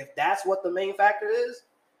 if that's what the main factor is,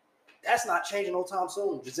 that's not changing no time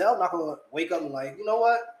soon. Giselle not going to wake up and like, you know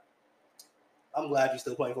what? I'm glad you're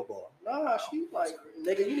still playing football. Nah, she like,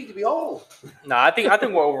 nigga, you need to be home. Nah, I think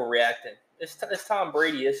we're overreacting. It's Tom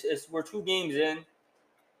Brady. We're 2 games in.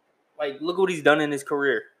 Like, look what he's done in his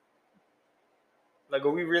career. Like, are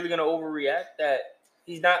we really gonna overreact that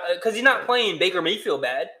he's not? Because he's not playing Baker Mayfield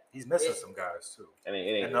bad. He's missing some guys too. It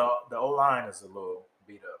ain't And the O-line is a little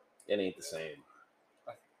beat up. it ain't the same.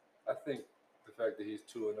 I think the fact that he's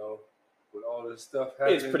 2-0 with all this stuff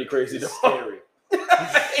happening It's pretty crazy, is though. scary.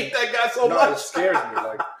 I hate that guy so No, much. it scares me.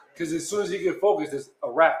 Like, because as soon as he get focused, it's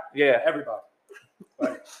a wrap. Yeah. Everybody.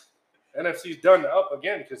 Like, NFC's done up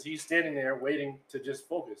again because he's standing there waiting to just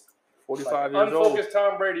focus. 45 Like, years old. unfocused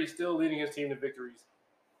Tom Brady is still leading his team to victories.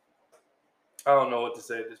 I don't know what to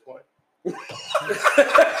say at this point. Bro,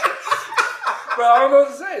 I don't know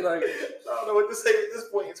what to say. Like, I don't know what to say at this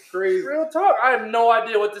point. It's crazy. real talk. I have no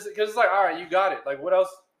idea what to say because it's like, all right, you got it. Like, what else?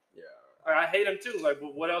 Yeah. I hate him too. Like,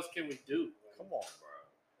 but what else can we do? Come on, bro.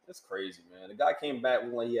 That's crazy, man. The guy came back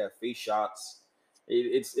looking like he had face shots.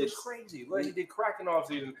 It's crazy. Like, he did cracking off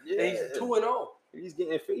season. Yeah. And he's 2-0. He's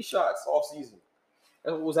getting face shots off season.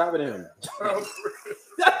 That's what was happening to him. Got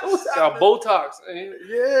That's what was happening. Botox.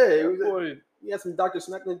 Yeah, he, was, Boy, he had some doctor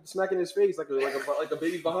smacking his face like a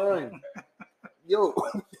baby behind. Yo,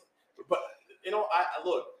 but you know,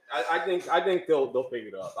 I think they'll pick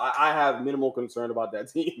it up. I have minimal concern about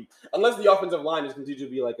that team unless the offensive line just continues to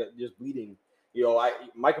be like just bleeding. You know,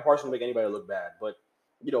 Micah Parsons will make anybody look bad, but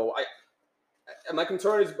you know, my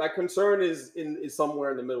concern is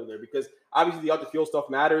somewhere in the middle there because obviously the out the field stuff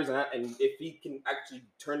matters, and if he can actually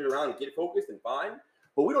turn it around and get focused, then fine.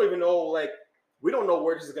 But we don't even know we don't know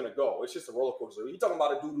where this is gonna go. It's just a roller coaster. You're talking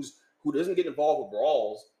about a dude who doesn't get involved with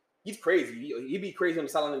brawls. He's crazy. He'd be crazy on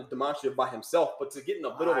the sideline and demonstrative by himself, but to get in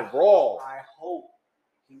a bit of a brawl. I hope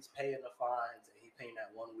he's paying the fines and he's paying that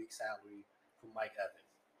 1 week salary for Mike Evans.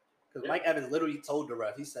 Because Mike Evans literally told the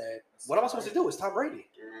ref, he said, "What am I supposed to do? It's Tom Brady."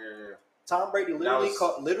 Yeah. Tom Brady literally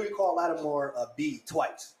called Lattimore a B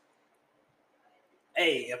twice.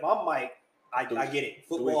 Hey, if I'm Mike, I get it.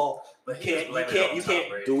 Football, you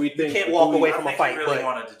can't Do we think? can't walk away from a fight. Really But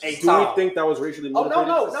wanted to just hey, Do Tom, we think that was racially oh motivated?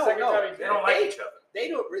 no, they don't like each other. They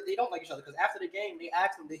don't like each other because after the game they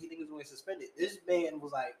asked him did he think he was going to get suspended. This man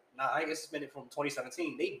was like, "Nah, I ain't get suspended from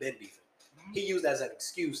 2017. They been beefing." He used that as an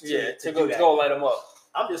excuse to go light him up.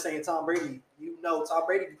 I'm just saying, Tom Brady. Tom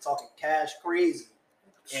Brady be talking cash crazy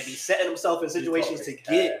and be setting himself in situations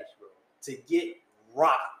to get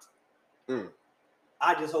rocked. Mm.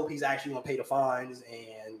 I just hope he's actually going to pay the fines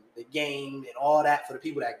and the game and all that for the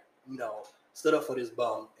people that stood up for this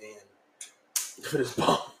bum and For this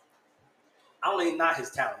bum. I don't even not his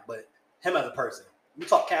talent, but him as a person. You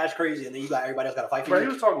talk cash crazy, and then you got everybody else got to fight for bro, you.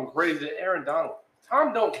 he was talking crazy to Aaron Donald.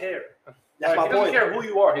 Tom don't care. That's Like, my he doesn't point. care who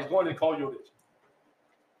you are. He's going to call you a bitch.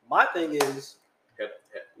 My thing is,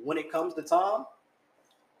 when it comes to Tom,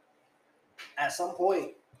 at some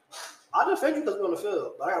point, I'll defend you because we're on the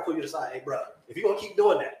field, but I gotta put you aside. Hey, bro, if you're gonna keep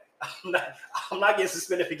doing that, I'm not getting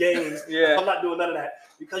suspended for games. Yeah. I'm not doing none of that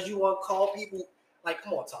because you want to call people like,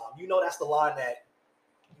 come on, Tom. You know that's the line that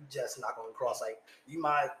you just not gonna cross. Like you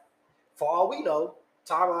might, for all we know,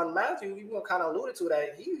 Tyrann Mathieu, you kind of alluded to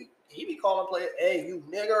that. He be calling players, "Hey, you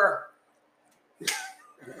nigger."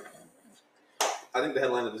 I think the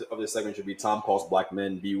headline of this segment should be Tom calls black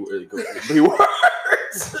men B words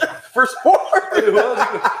for sport. Who else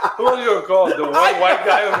you gonna call? The one white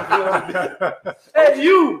guy on the field? Hey,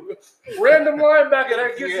 you! Random linebacker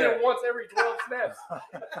that gets in once every 12 snaps.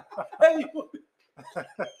 Hey, you!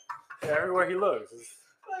 Yeah, everywhere he looks, it's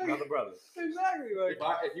another brother. Exactly. Like,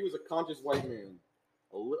 If he was a conscious white man,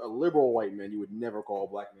 a liberal white man, you would never call a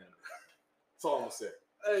black man. That's all I'm gonna say.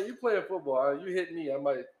 hey, you playing football? You hit me, I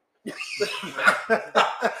might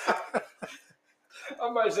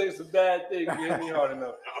say some bad things. You hit me hard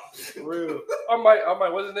enough. For real. I might.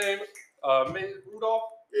 What's his name? Rudolph.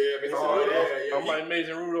 Yeah, I might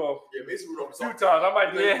Mason Rudolph. Yeah, Mason Rudolph. A few times. I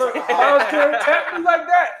might be Yeah. like, look, Miles Garrett tapped me like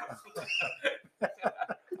that.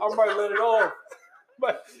 I might let it off.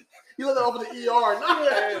 But He let it off in the ER. Nah, Yeah,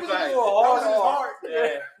 that was like, in his heart.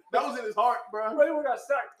 Yeah. That was in his heart, bro. Ray got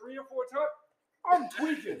sacked 3 or 4 times. I'm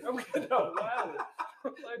tweaking. I'm getting up loud.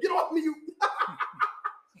 Like, Get off me, you.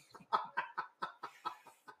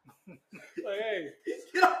 hey.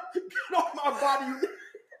 Get off my body, you.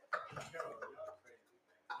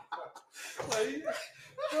 Like,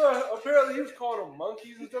 apparently he was calling them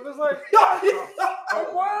monkeys and stuff. It's like,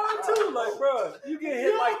 I'm wild too. Like, bro, you get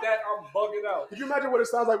hit like that, I'm bugging out. Could you imagine what it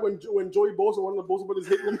sounds like when Joey Bosa, one of the Bosa brothers,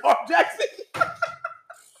 hit Lamar Jackson?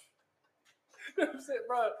 You know what I'm saying,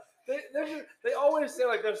 bro? They always say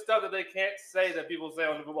like there's stuff that they can't say that people say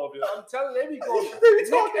on the football field. I'm telling you, they be going They be Nick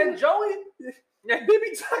talking- and Joey. They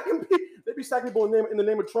be sacking people in the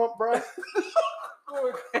name of Trump, bro.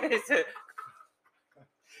 Going It's They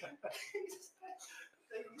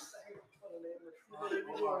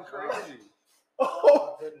be going crazy.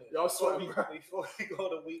 Oh, goodness. y'all sweat me. Before we go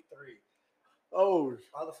to week 3, Oh,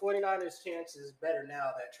 are the 49ers' chances better now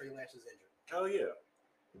that Trey Lance is injured? Hell yeah.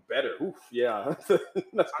 better. Oof, yeah.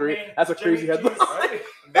 That's I great. mean, That's a Jimmy crazy headline. G's, right?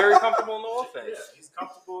 very comfortable in the Yeah, offense. he's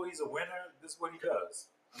comfortable. He's a winner. This is what he does.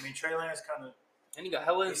 I mean, Trey Lance kind of And he got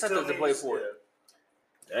hella He still incentives to play needs- for yeah.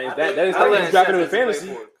 it. That is Hella crazy. He's drafting him in incentives to fantasy.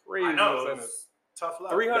 play for it. Crazy. I know. incentives. It's tough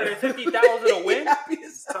luck. 350,000 a win?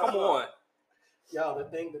 It's tough Come luck. on. Yo, the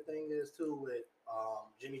thing is too with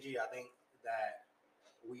Jimmy G. I think that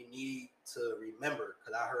we need to remember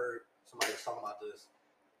because I heard somebody was talking about this.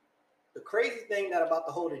 The crazy thing that about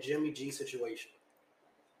the whole the Jimmy G situation,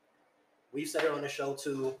 we've said it on the show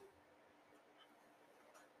too.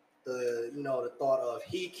 The thought of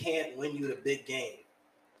he can't win you the big game,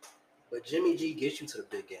 but Jimmy G gets you to the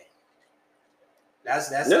big game. That's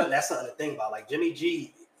something to think about. Like Jimmy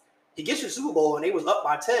G, he gets you the Super Bowl and they was up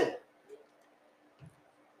by 10.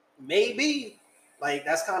 Maybe like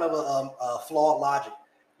that's kind of a flawed logic.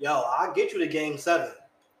 Yo, I'll get you to game 7.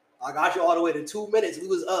 I got you all the way to 2 minutes. We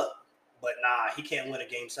was up, but nah, he can't win a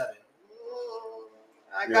game 7.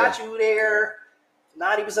 I got you there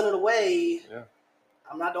 90% of the way. Yeah.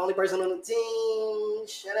 I'm not the only person on the team.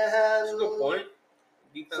 Shanahan. That's a good point.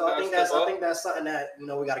 Defense So I gotta think step up. that's something that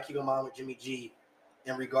we got to keep in mind with Jimmy G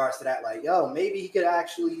in regards to that. Like, yo, maybe he could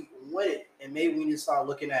actually win it, and maybe we need to start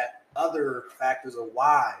looking at other factors of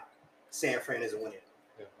why San Fran isn't winning.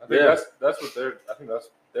 Yeah. I think that's what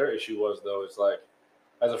their issue was though. It's like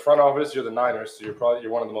as a front office, you're the Niners, so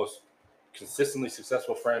you're one of the most consistently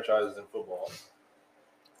successful franchises in football.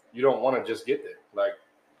 You don't want to just get there, like.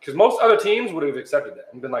 Because most other teams would have accepted that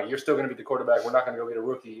and been like, you're still going to be the quarterback. We're not going to go get a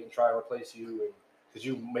rookie and try and replace you because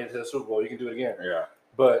you made it to the Super Bowl. You can do it again. Yeah.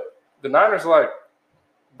 But the Niners are like,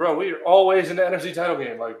 bro, we're always in the NFC title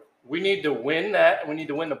game. Like, we need to win that, and we need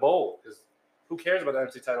to win the bowl. Because who cares about the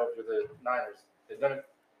NFC title if you're the Niners? They've done it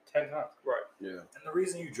 10 times. Right. Yeah. And the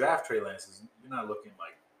reason you draft Trey Lance is you're not looking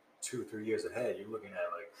like 2-3 years ahead. You're looking at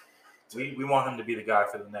like, we want him to be the guy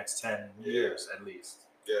for the next 10 years at least.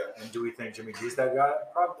 Yeah. And do we think Jimmy G's that guy?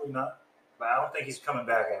 Probably not. But I don't think he's coming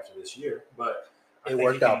back after this year. But I It think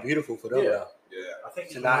worked he out can- beautiful for them. Yeah. though. Yeah. I think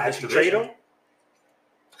he To can not win this actually trade division. him.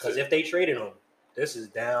 Because if they traded him, this is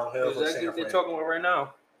downhill for Exactly San what they're Fran. talking about right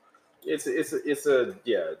now. It's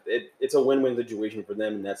a win-win situation for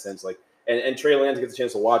them in that sense. Like, and Trey Lance gets a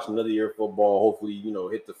chance to watch another year of football. Hopefully,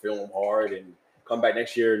 hit the film hard and come back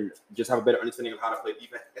next year and just have a better understanding of how to play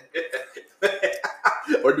defense,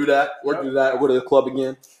 or do that, go to the club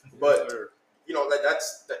again. But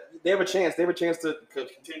that's They have a chance. They have a chance to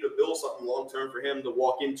continue to build something long term for him to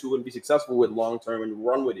walk into and be successful with long term and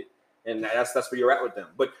run with it. And that's where you're at with them.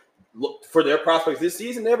 But look for their prospects this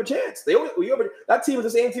season. They have a chance. That team is the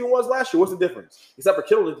same team it was last year. What's the difference? Except for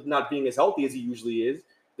Kittle not being as healthy as he usually is.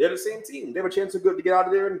 They're the same team. They have a chance to get out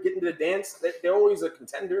of there and get into the dance. They're always a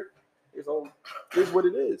contender. So here's what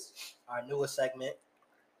it is. Our newest segment.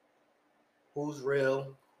 Who's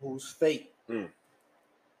real? Who's fake?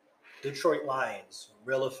 Detroit Lions,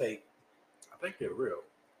 real or fake? I think they're real.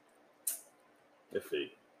 They're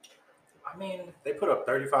fake. I mean, they put up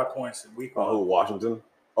 35 points in week 1. Oh, Washington?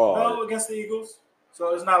 Oh, No, against the Eagles.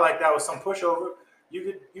 So it's not like that was some pushover.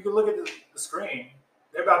 You could look at the screen.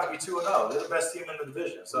 They're about to be 2-0. They're the best team in the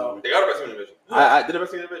division. So they got the best team in the division. I did the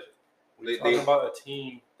best team in the division. We're talking about a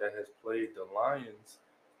team that has played the Lions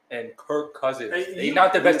and Kirk Cousins. Hey, They're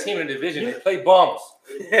not the best team in the division. They play bums.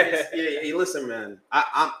 Hey, listen, man.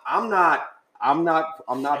 I'm not And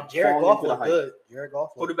Jared falling Goff into the looked hype. good. Jared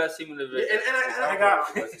Goff Who the looked best team in the And, division? and I got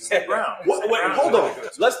St. Brown. Wait, Brown's hold really on.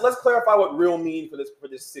 good. Let's clarify what real mean for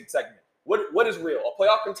this sixth segment. What is real? A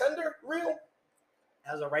playoff contender? Real?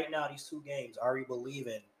 As of right now, these 2 games, are we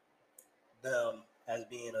believing them as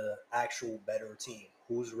being an actual better team?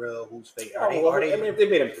 Who's real? Who's fake? Are they? I mean, if they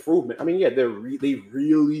made improvement, I mean, yeah, they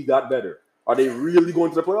really got better. Are they really going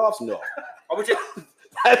to the playoffs? No.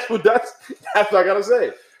 That's what I gotta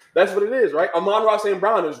say. That's what it is, right? Amon-Ra St.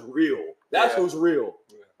 Brown is real. That's who's real.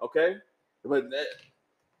 Okay, but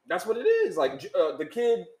that's what it is. Like the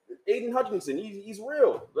kid Aiden Hutchinson, he's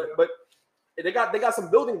real. But they got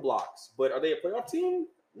some building blocks. But are they a playoff team?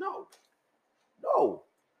 No.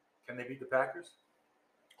 Can they beat the Packers?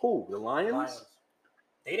 Who? The Lions?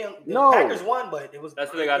 They didn't. The No. Packers won, but it was.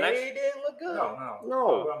 That's what they got They next? didn't look good.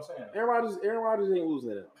 No. What I'm saying. Aaron Rodgers ain't losing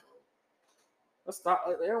to them. Let's stop.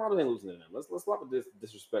 Aaron Rodgers ain't losing to them. Let's stop with this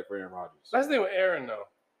disrespect for Aaron Rodgers. That's the thing with Aaron, though.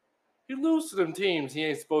 He loses to them teams he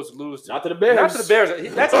ain't supposed to lose to. Not to the Bears. Not to the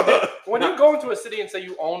Bears. That's a bit, when you go into a city and say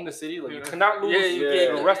you own the city, like you cannot lose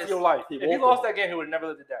the rest of your life. He If he won't, lost though. that game, he would have never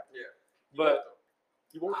lived it down. Yeah. But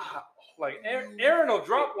He won't. like Aaron will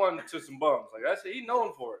drop one to some bums. Like that's it. He's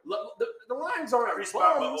known for it. Look, the Lions aren't Every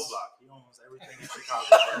spot but bums. O-Block. He owns everything in Chicago.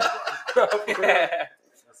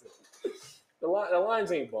 That's it. The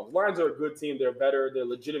Lions ain't bums. Lions are a good team. They're better. They're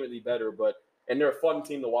legitimately better, and they're a fun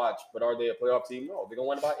team to watch. But are they a playoff team? No. They're gonna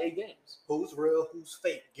win about 8 games. Who's real? Who's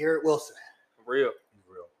fake? Garrett Wilson. Real. He's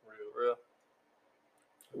real. Real.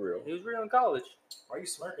 Real. He was real in college. Why are you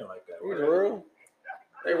smirking like that? He's real.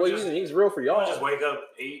 Hey, well, he's real for Y'all y'all. just wake up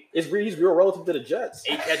 8. He's real relative to the Jets.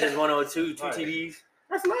 8 catches, 102, 2 Right. TDs,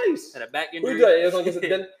 That's nice. and a back Who injury. did that? It was like,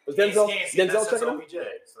 was Denzel Denzel checking him? OBJ,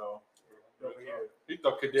 so over here. He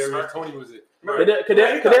thought Kadarius Tony was it.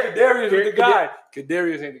 Kadarius was the guy.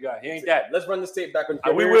 Kadarius ain't the guy. He ain't that. Let's run this tape back on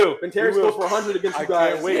We will. When Terry We will. scores for 100 against I you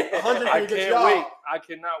guys. can't wait. 100 I against can't y'all. wait. I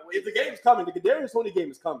cannot wait. If the game's coming, the Kadarius Tony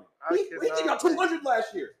game is coming. I He cannot got 200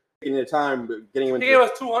 last year. Getting the time, getting him He into. gave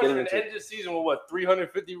us 200 getting and into- ended the season with what,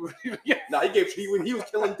 350? No, he was killing. He was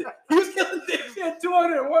killing things. He had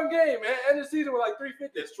 200 in one game and ended the season with like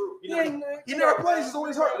 350. That's true. He He never plays. He's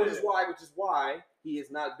always hurt, which is why he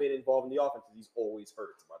has not been involved in the offense. He's always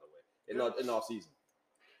hurt, by the way, in off season.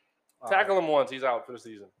 Tackle him once, he's out for the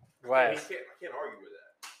season. I Glass. can't argue with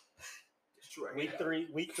that. It's true. Week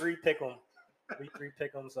three pick 'em. Week 3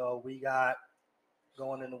 pick 'em. So we got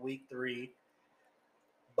going into week 3.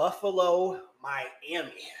 Buffalo,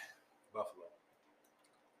 Miami. Buffalo.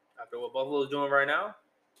 After what Buffalo's doing right now,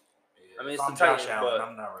 Yeah. I mean, If it's I'm the Titans, Josh Allen, but-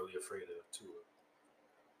 I'm not really afraid of Tua.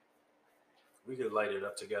 We could light it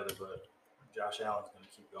up together, but Josh Allen's going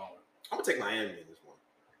to keep going. I'm gonna take Miami in this one.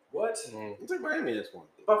 What? I'm gonna take Miami in this one.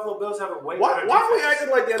 The Buffalo Bills have a way Why better are we defense. acting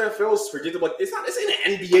like the NFL's predictable? Like, it's ain't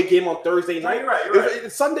an NBA game on Thursday No, night. you're right, you're right.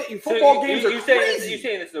 It's Sunday football So games you are saying crazy. you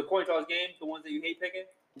saying this is a coin toss game, the ones that you hate picking?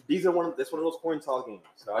 These are that's one of those coin toss games.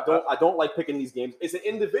 So I don't like picking these games. It's an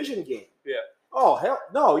in division game. Yeah. Oh hell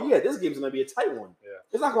no! Yeah, this game's gonna be a tight one. Yeah.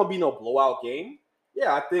 It's not gonna be no blowout game.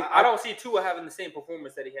 Yeah, I think I don't see Tua having the same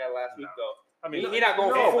performance that he had last week, though. I mean, He's not going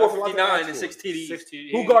no, for that's 459 what and 6 TDs.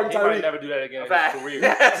 60, Who guarding he might Tyreek? never do that again in Fact. his career.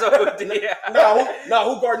 So, yeah.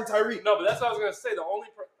 who guarding Tyreek? No, but that's what I was gonna say. The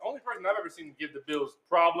only person I've ever seen give the Bills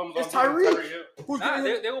problems It's on defense, Tyreek. Hill. Who's Nah, gonna-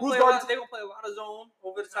 they're gonna who's play a guarding- lot. They're gonna play a lot of zone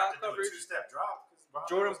over the It's not top to do a coverage. two-step drop.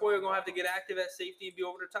 Jordan Poyer gonna have to get active at safety and be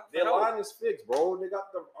over the top. Their line is fixed, bro. They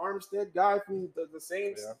got the Armstead guy from the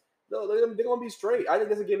Saints. Yeah. No, they're gonna be straight. I think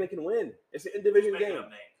that's a game they can win. It's an in division Making game. up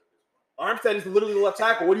names at this point. Armstead is literally the left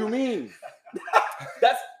tackle. What do you mean?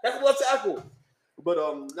 that's the left tackle. But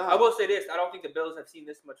nah. I will say this: I don't think the Bills have seen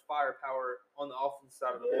this much firepower on the offensive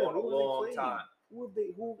side of the Yeah, ball in a who are they long playing? time. Who is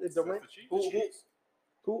the Except for Chiefs.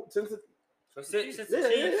 who since the Since the yeah,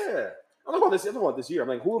 Chiefs, yeah. I'm talking about this year. I'm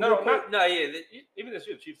like, who have No, they played? not no, yeah, even this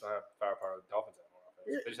year. The Chiefs don't have firepower. The Dolphins have more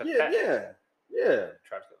offense. They just have Yeah, Pat. yeah.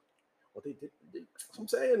 Travis Kelce. What they did, that's what I'm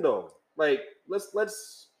saying though. Like, let's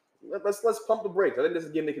pump the brakes. I think this is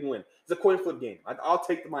a game they can win. It's a coin flip game. I'll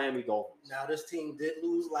take the Miami Dolphins. Now, this team did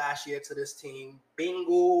lose last year to this team.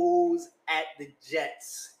 Bengals at the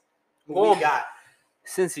Jets. Who Boom. we got?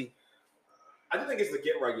 Cincy. I just think it's the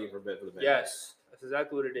get right game for the Bengals. Yes, that's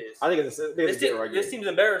exactly what it is. I think it's a get right This game. team's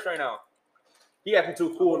embarrassed right now, He acting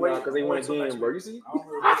too cool Wait, now because they won a wait till next game, bro. week. You see?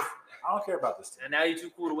 I don't care about this team. and now you're too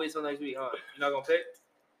cool to wait till next week, huh? You're not gonna pick.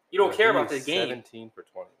 You don't care about this game. 17 for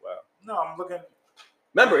 20. Wow. No, I'm looking.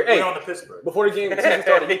 Remember, We're hey, on the Pittsburgh. before the season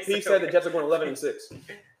started, he said the Jets are going 11-6.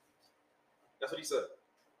 That's what he said.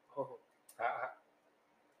 Oh.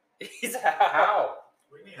 How?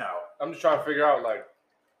 What do you mean how? I'm just trying to figure out like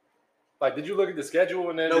did you look at the schedule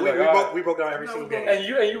and then No, be we like, "Ah," broke down every No, single we game. and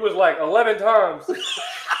you was like 11 times.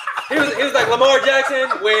 He was like Lamar Jackson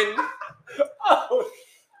win. Oh,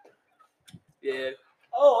 Yeah.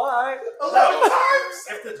 all right. 11 times?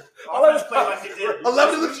 If the offense played like it did,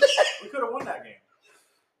 11 of them. we could have won that game.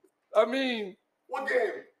 I mean, What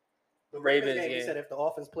game? The Ravens He game. said if the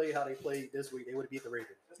offense played how they played this week, they would have beat the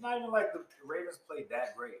Ravens. It's not even like the Ravens played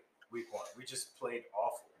that great week 1. We just played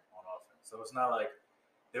awful on offense. So it's not like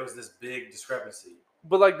there was this big discrepancy.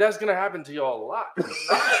 but like that's gonna happen to y'all a lot. One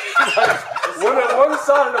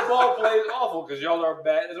side of the ball plays awful because y'all are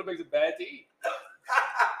bad. That's what makes it bad to eat.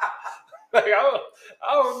 Like I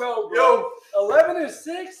don't know, bro.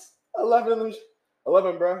 11-6. 11 of them.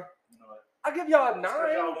 11, bro. You know what? I give y'all a It's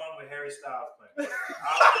 'cause y'all 9. won with Harry Styles playing.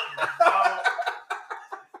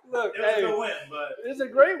 Look, It was a hey, good win, but it's a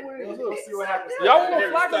great win. we'll Look. see what happens. Y'all want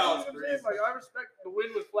Harry Flacco? Styles, You know what I'm saying? Like I respect the win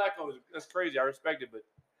with Flacco. That's crazy. I respect it, but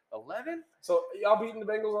 11? So, y'all beating the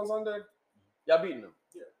Bengals on Sunday? Y'all beating them?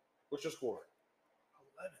 Yeah. What's your score?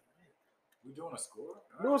 11. We doing a score?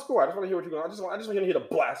 Do a score. I just want to hear what you're going to. I just want you to hear the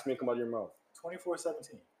blasphemy come out of your mouth.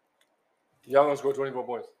 24-17. Y'all gonna score 24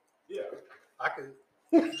 points. Yeah. I could.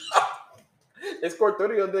 They scored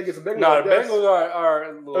 30 the other day against the Bengals. No, I the guess. Bengals are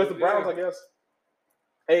a little, Oh, it's the Browns, I guess.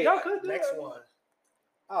 Hey, Y'all could do Next that. one.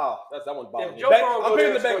 oh, that one's bothering If me. Joe Burrow I'm go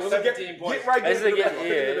picking there the and Bengals. score Get 17 points. right. That's Get again, I'm picking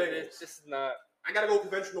the yeah. Bengals. It's just not. I gotta go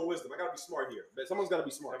conventional wisdom. I gotta be smart here. But someone's gotta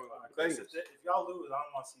be smart. Bengals. If y'all lose, I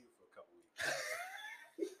don't want to see you for a couple weeks.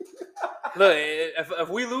 Look, if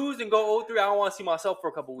we lose and go 0-3, I don't want to see myself for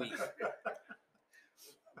a couple weeks.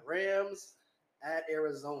 Rams at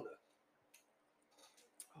Arizona.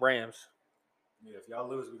 Rams. Yeah, if y'all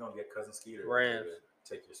lose, we're gonna get Cousin Skeeter Rams.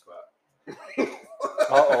 to take your spot.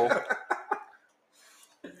 Uh-oh.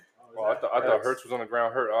 Oh, I thought Hurts was on the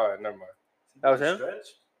ground hurt. All right, never mind. That was him? Stretch?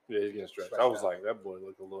 Yeah, he's getting stretched. Stretched I was out. like, that boy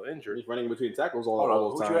looked a little injured. He's running in between tackles all Hold on,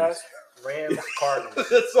 those who'd times. you ask? Rams Cardinals.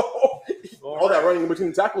 That's all that running in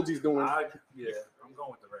between tackles he's doing. I'm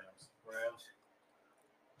going with the Rams. Rams.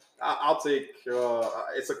 I'll take.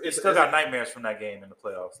 It's still got nightmares from that game in the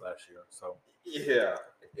playoffs last year. So Yeah,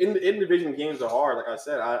 in division games are hard. Like I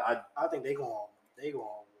said, I I think they gonna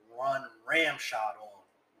run ram shot on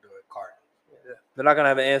the Cardinals. They're not gonna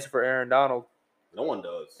have an answer for Aaron Donald. no one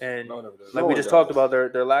does. And No one ever does. like No we one just does. talked about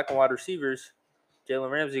their lack of wide receivers.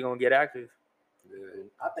 Jalen Ramsey gonna get active. Yeah.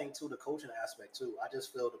 I think too the coaching aspect too. I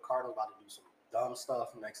just feel the Cardinals about to do some dumb stuff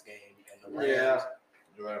next game, and the Rams.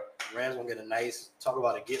 Rams gonna get a nice talk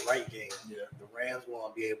about a get right game. Yeah. The Rams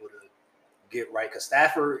gonna be able to get right because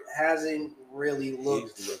Stafford hasn't really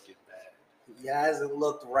looked. He's looking bad. He hasn't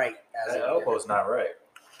looked right as that of elbow's yet. not right.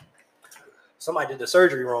 Somebody did the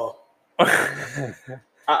surgery wrong.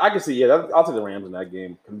 I can see. Yeah, I'll take the Rams in that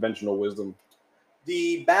game. Conventional wisdom.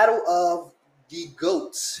 The battle of the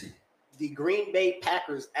goats, the Green Bay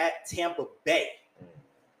Packers at Tampa Bay.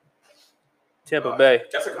 Tampa Bay.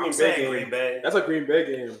 That's a I'm Green Bay saying game. Green Bay. That's a Green Bay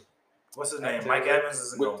game. What's his name? Mike Evans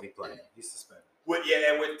isn't going to be playing. He's suspended.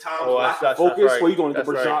 And with Tom's Oh, lack that's of focus, right. what are you going to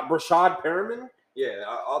do? That's right. Brashad Perriman? Yeah,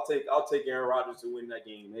 I'll take Aaron Rodgers to win that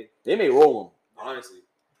game. They may roll him. Honestly,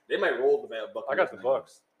 they might roll the Bucks. I got the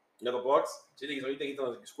Bucks. You got the Bucks? Do you think he's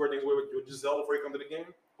going to square things with Giselle before he comes to the game?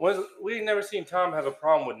 We ain't never seen Tom have a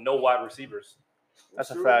problem with no wide receivers.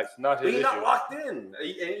 That's a true. fact. It's not But his he's issue. not locked in,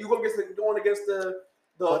 and you going against the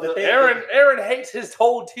But the thing- Aaron hates his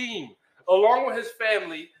whole team, along with his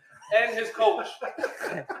family and his coach.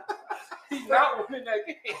 He's not winning that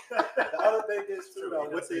game. The other thing is too True, though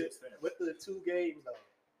he with does hate his family. the 2 games though,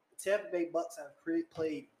 the Tampa Bay Bucks have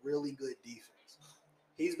played really good defense.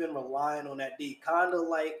 He's been relying on that D, kind of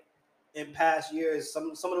like in past years,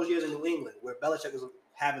 some of those years in New England where Belichick was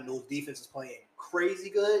having those defenses playing crazy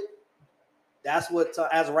good. That's what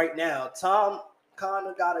as of right now, Tom kind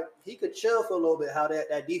of he could chill for a little bit how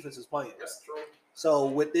that defense is playing. That's true. So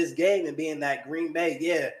with this game and being that Green Bay,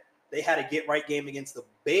 yeah, they had a get right game against the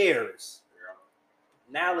Bears.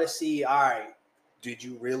 Now let's see. All right, did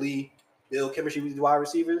you really build chemistry with the wide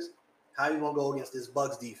receivers? How you gonna go against this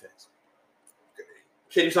Bucks defense?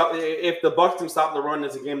 Can you stop? If the Bucks can stop the run,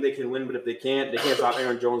 it's a game they can win. But if they can't stop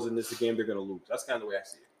Aaron Jones in this game, they're going to lose. That's kind of the way I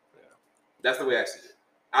see it. Yeah. That's the way I see it.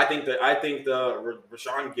 I think the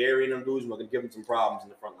Rashawn Gary and them dudes are going to give them some problems in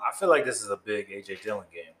the front line. I feel like this is a big AJ Dillon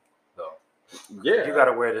game, though. Yeah, You got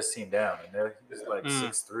to wear this team down, and they're like Mm.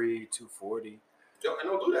 6'3", 240. and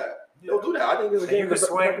they'll do that. They'll do that. I think it's a And game you can the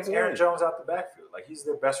swing Packers will Aaron win. Jones out the backfield. Like, he's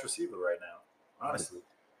their best receiver right now, honestly.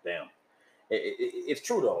 Damn. It's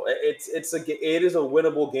true though. It is a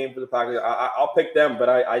winnable game for the Packers. I'll pick them, but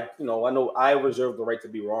I know I reserve the right to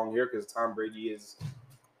be wrong here because Tom Brady is.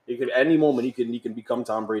 He could at any moment he can become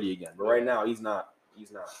Tom Brady again, but right now he's not.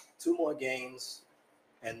 2 more games,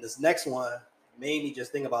 and this next one made me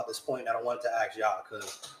just think about this point that I wanted to ask y'all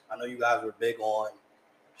because I know you guys were big on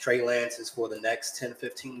Trey Lance is for the next 10,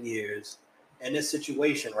 15 years. In this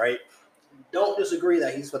situation, right? Don't disagree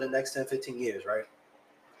that he's for the next 10, 15 years, right?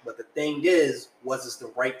 But the thing is, was this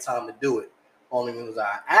the right time to do it? Only reason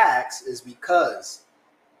I ask is because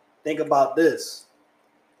think about this.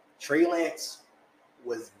 Trey Lance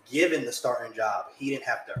was given the starting job. He didn't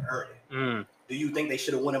have to earn it. Mm. Do you think they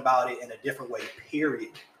should have went about it in a different way, period?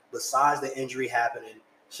 Besides the injury happening,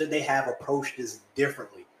 should they have approached this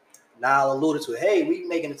differently? Now, I alluded to it. Hey, we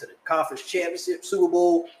making it to the conference championship, Super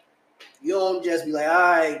Bowl. You don't just be like, all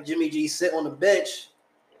right, Jimmy G, sit on the bench.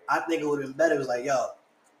 I think it would have been better. It was like, yo,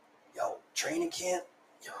 training camp,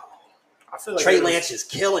 I feel like Trey it was- Lance is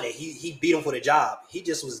killing it. He beat him for the job. He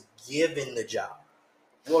just was given the job.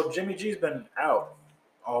 Well, Jimmy G's been out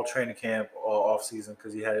all training camp, all offseason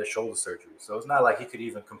because he had his shoulder surgery. So it's not like he could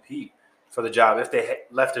even compete for the job if they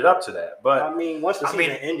left it up to that. But I mean, once the I season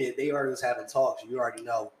mean- ended, they already was having talks. You already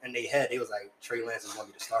know. In their head, they was like, Trey Lance is going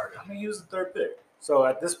to be the starter. I mean, he was the 3rd pick. So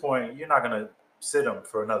at this point, you're not going to sit him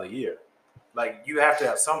for another year. Like, you have to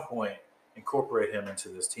at some point incorporate him into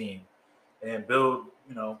this team and build,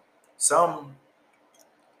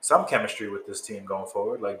 some chemistry with this team going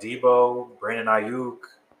forward. Like Debo, Brandon Ayuk,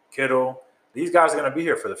 Kittle. These guys are going to be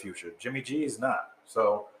here for the future. Jimmy G is not.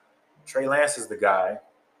 So Trey Lance is the guy.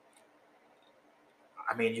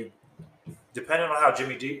 I mean, depending on how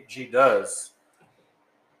Jimmy G does,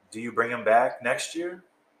 do you bring him back next year?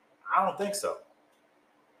 I don't think so.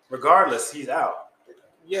 Regardless, he's out.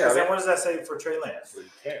 Yeah, Then what does that say for Trey Lance?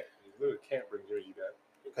 You literally can't bring Jersey back.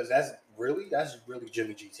 Because that's really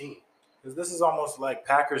Jimmy G team. Because this is almost like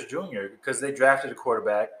Packers Jr. because they drafted a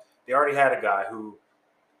quarterback. They already had a guy who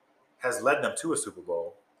has led them to a Super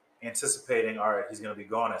Bowl, anticipating, all right, he's going to be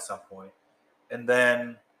gone at some point. And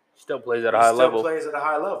then Still plays at a high level. plays at a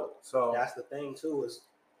high level. So That's the thing too, is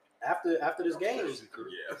after this game,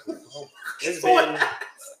 Yeah. it's been,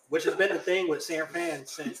 which has been the thing with San Fran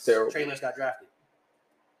since Terrible. Trey Lance got drafted.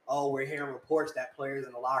 Oh, we're hearing reports that players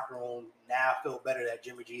in the locker room now feel better that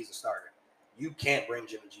Jimmy G is a starter. You can't bring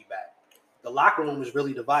Jimmy G back. The locker room is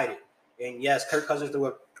really divided. And yes, Kirk Cousins threw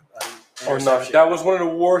a Or no, that was one of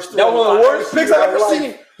the worst. That was one of the worst picks I've ever Life.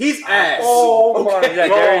 seen. He's ass. Oh my Is that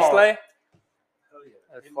God. Darius Slay? hell yeah.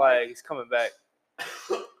 That's flag. He's coming back.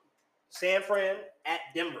 San Fran at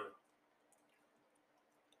Denver.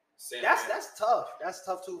 That's tough. That's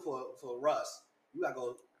tough too for Russ. You gotta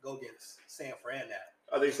go against San Fran now.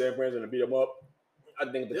 I think San Fran's gonna beat him up.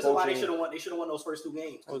 I think the This is why they coaching should have won. They should have won those first 2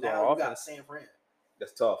 games. 'Cause Who's now on you got offense? San Fran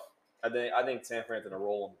that's tough. I think San Fran's gonna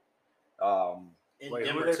roll him. in Wait,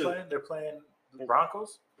 who Denver are they too. playing? They're playing the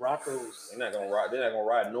Broncos? Broncos. They're not gonna ride. They're not gonna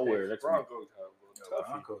ride nowhere next week. Broncos have a The little tough.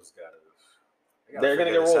 Broncos got it. They're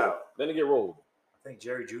gonna get rolled. They're gonna get rolled. I think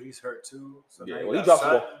Jerry Judy's hurt too. So now Yeah, you when he got drops the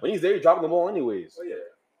Sutton. ball, when he's there, he's dropping the ball anyways. Oh, yeah.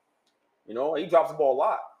 You know, he drops the ball a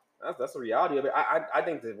lot. That's the reality of it. I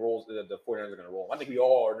think the 49ers are gonna roll. I think we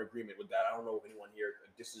all are in agreement with that. I don't know if anyone here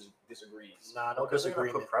disagrees. Nah, no Because they're going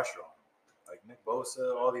to disagreement. put pressure on them. Like Nick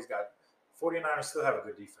Bosa, all these guys. 49ers still have a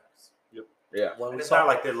good defense. Yeah. When And we it's talk, not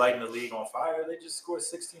like they're lighting the league on fire. They just scored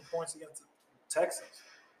 16 points against the Texans.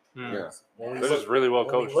 Yeah. when we They're look, just really well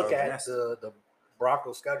when we coached. look though. at the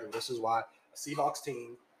Broncos schedule, this is why a Seahawks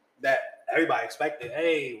team that everybody expected,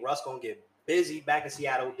 hey, Russ gonna get busy back in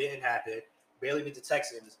Seattle, didn't happen. Barely beat the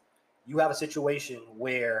Texans. You have a situation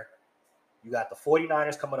where you got the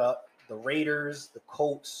 49ers coming up, the Raiders, the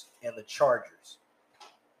Colts, and the Chargers.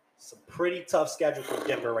 Some pretty tough schedule for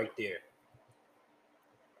Denver right there.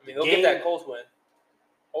 I mean, they'll Game- get that Colts win.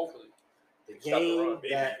 Hopefully. The Stop the game run, baby.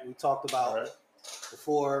 that we talked about Right.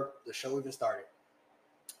 before the show even started.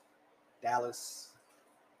 Dallas,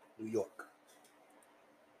 New York.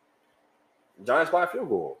 Giants by a field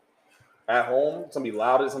goal. At home, it's gonna be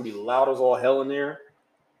loud. It's gonna be loud as all hell in there.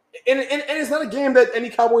 And it's not a game that any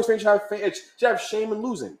Cowboys fan should have shame in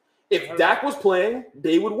losing. If Dak was playing,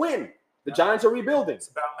 they would win. The Giants are rebuilding. It's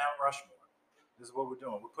about Mount Rushmore. This is what we're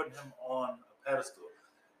doing. We're putting him on a pedestal.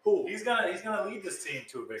 Who? He's gonna lead this team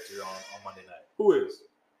to a victory on Monday night. Who is?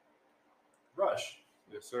 Rush.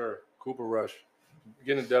 Yes, sir. Cooper Rush.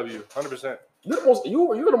 Getting a W. 100%. You're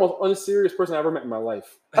the most unserious person I ever met in my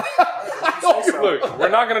life. Look, we're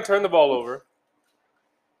not going to turn the ball over.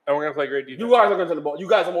 And we're going to play great defense. You guys are going to the ball. You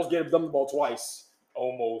guys almost gave them the ball twice.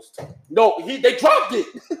 Almost. No, they dropped it.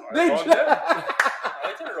 They on dropped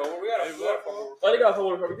I turn it over. We got Oh, they got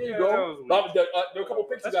someone. There you Yeah, go. that was weak. There were a couple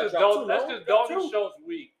picks you That's got just dropped too. That's no? just Dalton Two. Schultz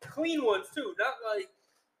weak. clean ones too. Not like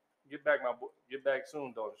Get back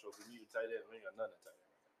soon, Dalton Schultz. We need a tight end. We ain't got none of tight end.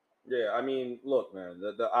 Yeah, I mean, look, man.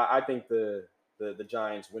 I think the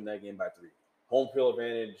Giants win that game by 3. Home field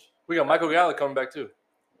advantage. We got Michael Gallup coming back too.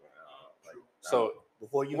 So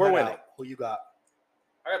Before you We're head winning. out, who you got?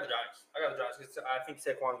 I got the Giants. 'Cause I think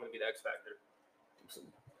Saquon's gonna be the X factor.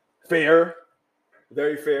 Fair,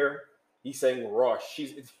 very fair. He's saying Rush.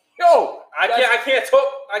 Yo. I can't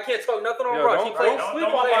talk nothing on Yo, Rush. don't- He plays. don't sleep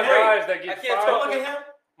play on my guys that I get can't five. talk. Look at him.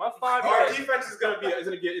 My 5 Our yards. defense is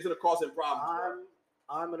gonna cause him problems.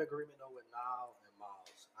 I'm in agreement though with Niall and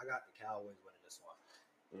Miles. I got the Cowboys winning this one.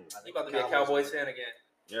 I You think about to the be a Cowboys win. fan again?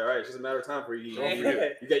 Yeah, right. It's just a matter of time for you. Don't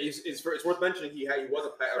forget. It's worth mentioning he was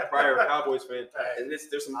a prior Cowboys fan, and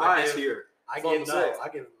there's some I bias give- here. I That's all give I'm saying. I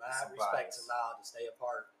give mad Some respect bias. to Niall to stay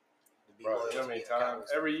apart. To be Bro, loyal you know how to many the times? Cowboys.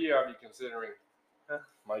 Every year I'll be considering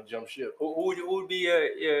my jump ship. Who would be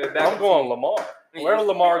back? I'm going Lamar. Wherever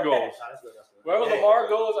Lamar goes. Nah, that's good, that's good. Wherever Hey, Lamar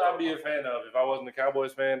goes, I'd be a fan of. If I wasn't a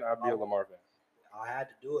Cowboys fan, I'd be a Lamar fan. I had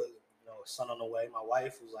to do it. You know, son on the way. My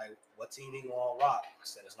wife was like, "What team he gonna rock?" I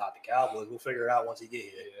said, "It's not the Cowboys. We'll figure it out once he get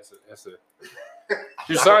here." Yeah, that's it.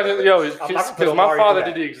 You signed it, yo, I'm not gonna put because my Lamar father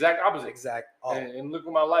into did the exact opposite. Exact. Oh, And look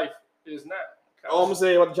what my life is now. All I'm gonna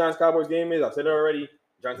say about the Giants Cowboys game is I've said it already.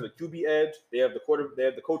 Giants have the QB edge. They have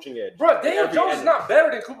the coaching edge. Bro, Daniel Every Jones is end. not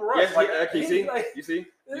better than Cooper Rush. Yes, you see, like, you see.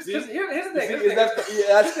 here's see? the thing. You Here's see? the Is thing. that's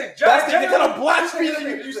Here's the thing. the kind Generally- of blasphemy here's the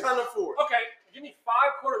thing, you here's the signed up for. thing. Okay, give me 5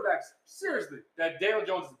 quarterbacks, seriously, that Daniel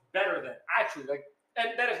Jones is better than. Actually, like,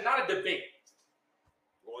 and that is not a debate.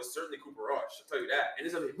 Well, it's certainly Cooper Rush. I'll tell you that. And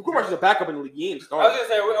Cooper Rush is a backup in the league. He ain't I was starting. gonna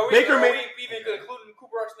say, are we even including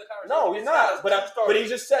Cooper Rush in the conversation? No, he's not. But he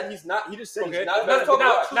just said he's not. He just said he's not better than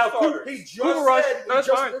Rush. Now, He just Cooper Rush, said. that's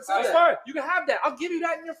fine. That's That's fine. You can have that. I'll give you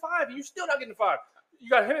that in your 5, and you're still not getting 5. You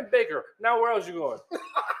got him and Baker. Now where else you going?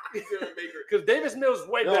 Because Davis Mills is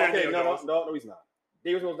way better than Daniel Jones. No, he's not.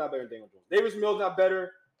 Davis Mills not better than Daniel Jones. Davis Mills not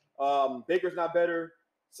better. Baker's not better.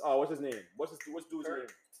 What's his name? What's dude's name?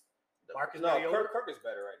 Marcus No, Mariota. Kirk is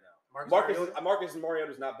better right now. Mariota. Marcus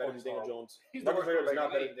Mariota is not better than Daniel Jones. He's the Marcus worst Mariota is not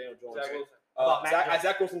quarterback better than Daniel Jones. Zach Wilson. How about Mac Jones?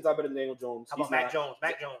 Zach Wilson's not better than Daniel Jones. How about Mac Jones?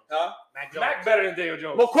 Mac Jones. Huh? Mac Jones. Mac better than Daniel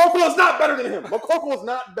Jones. McCorkle is not better than him. McCorkle is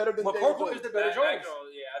not better than Daniel McCorkle Jones. is the better Jones.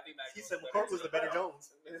 Yeah, I think Mac He Jones said is McCorkle was the better Jones.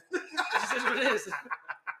 This is what it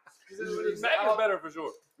is. Mac is better for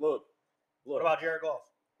sure. Look. What about Jared Goff?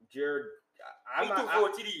 Jared? He threw 4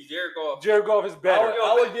 TDs. Jared Goff. Jared Goff is better.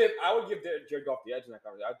 I would give Jared Goff the edge in that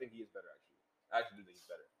conversation. I think he is better, actually. I actually do think he's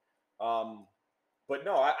better. But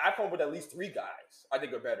no, I come up with at least 3 guys I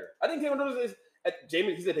think are better. I think Daniel Jones is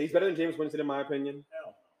James. He said he's better than James Winston in my opinion.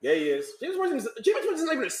 Yeah, he is. James Winston's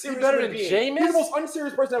not even a serious better human than being. Jameis? He's the most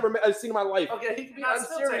unserious person I've seen in my life. Okay, he can be Nah,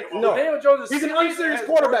 still unserious. take him. No. Daniel Jones is He's an serious unserious as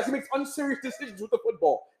quarterback. worse. He makes unserious decisions with the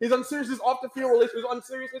football. He's unserious off the field relations,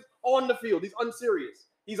 unseriousness on the field. He's unserious.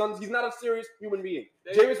 He's not a serious human being.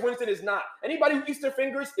 Jameis Winston is not. Anybody who eats their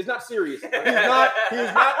fingers is not serious. He is not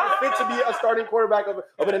fit to be a starting quarterback of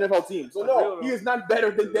an NFL team. So no, he is not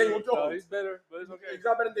better than Daniel Jones. No, he's better, but it's okay. He's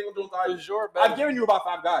not better than Daniel Jones For either. sure, better. I've given you about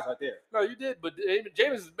 5 guys right there. No, you did, but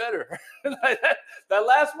James is better. that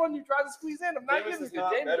last one you tried to squeeze in, I'm not Jameis giving is you.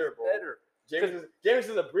 not James better, is bro. better. Jameis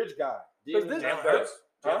is a bridge guy. Because Jameis this is Jalen not better. Hurts.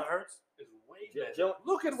 Huh? Jalen Hurts. It's way Jalen- better.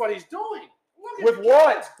 Look at what he's doing. With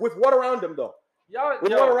what? With what around him though? Y'all,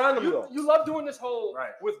 With what around him, you, though? you love doing this whole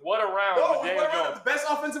Right. with what around with Daniel Jones. The best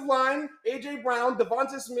offensive line, AJ Brown,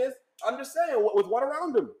 Devonta Smith. I'm just saying, with what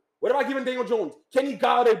around him? What am I giving Daniel Jones? Kenny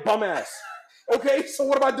Galladay, bum ass. Okay, so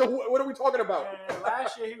what am I doing? What are we talking about? Man,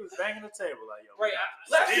 last year he was banging the table like yo. Right.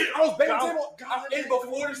 Last year, I was banging the table.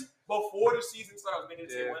 And before the season started, I was banging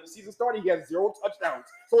the table. When the season started, he had 0 touchdowns.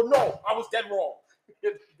 So no, I was dead wrong.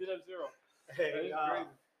 Did have 0. Hey,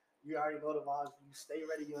 you already know the vibes. You stay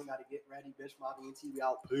ready. You ain't got to get ready. Bitch, Bobby and T, we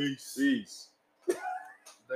out. Peace. Peace.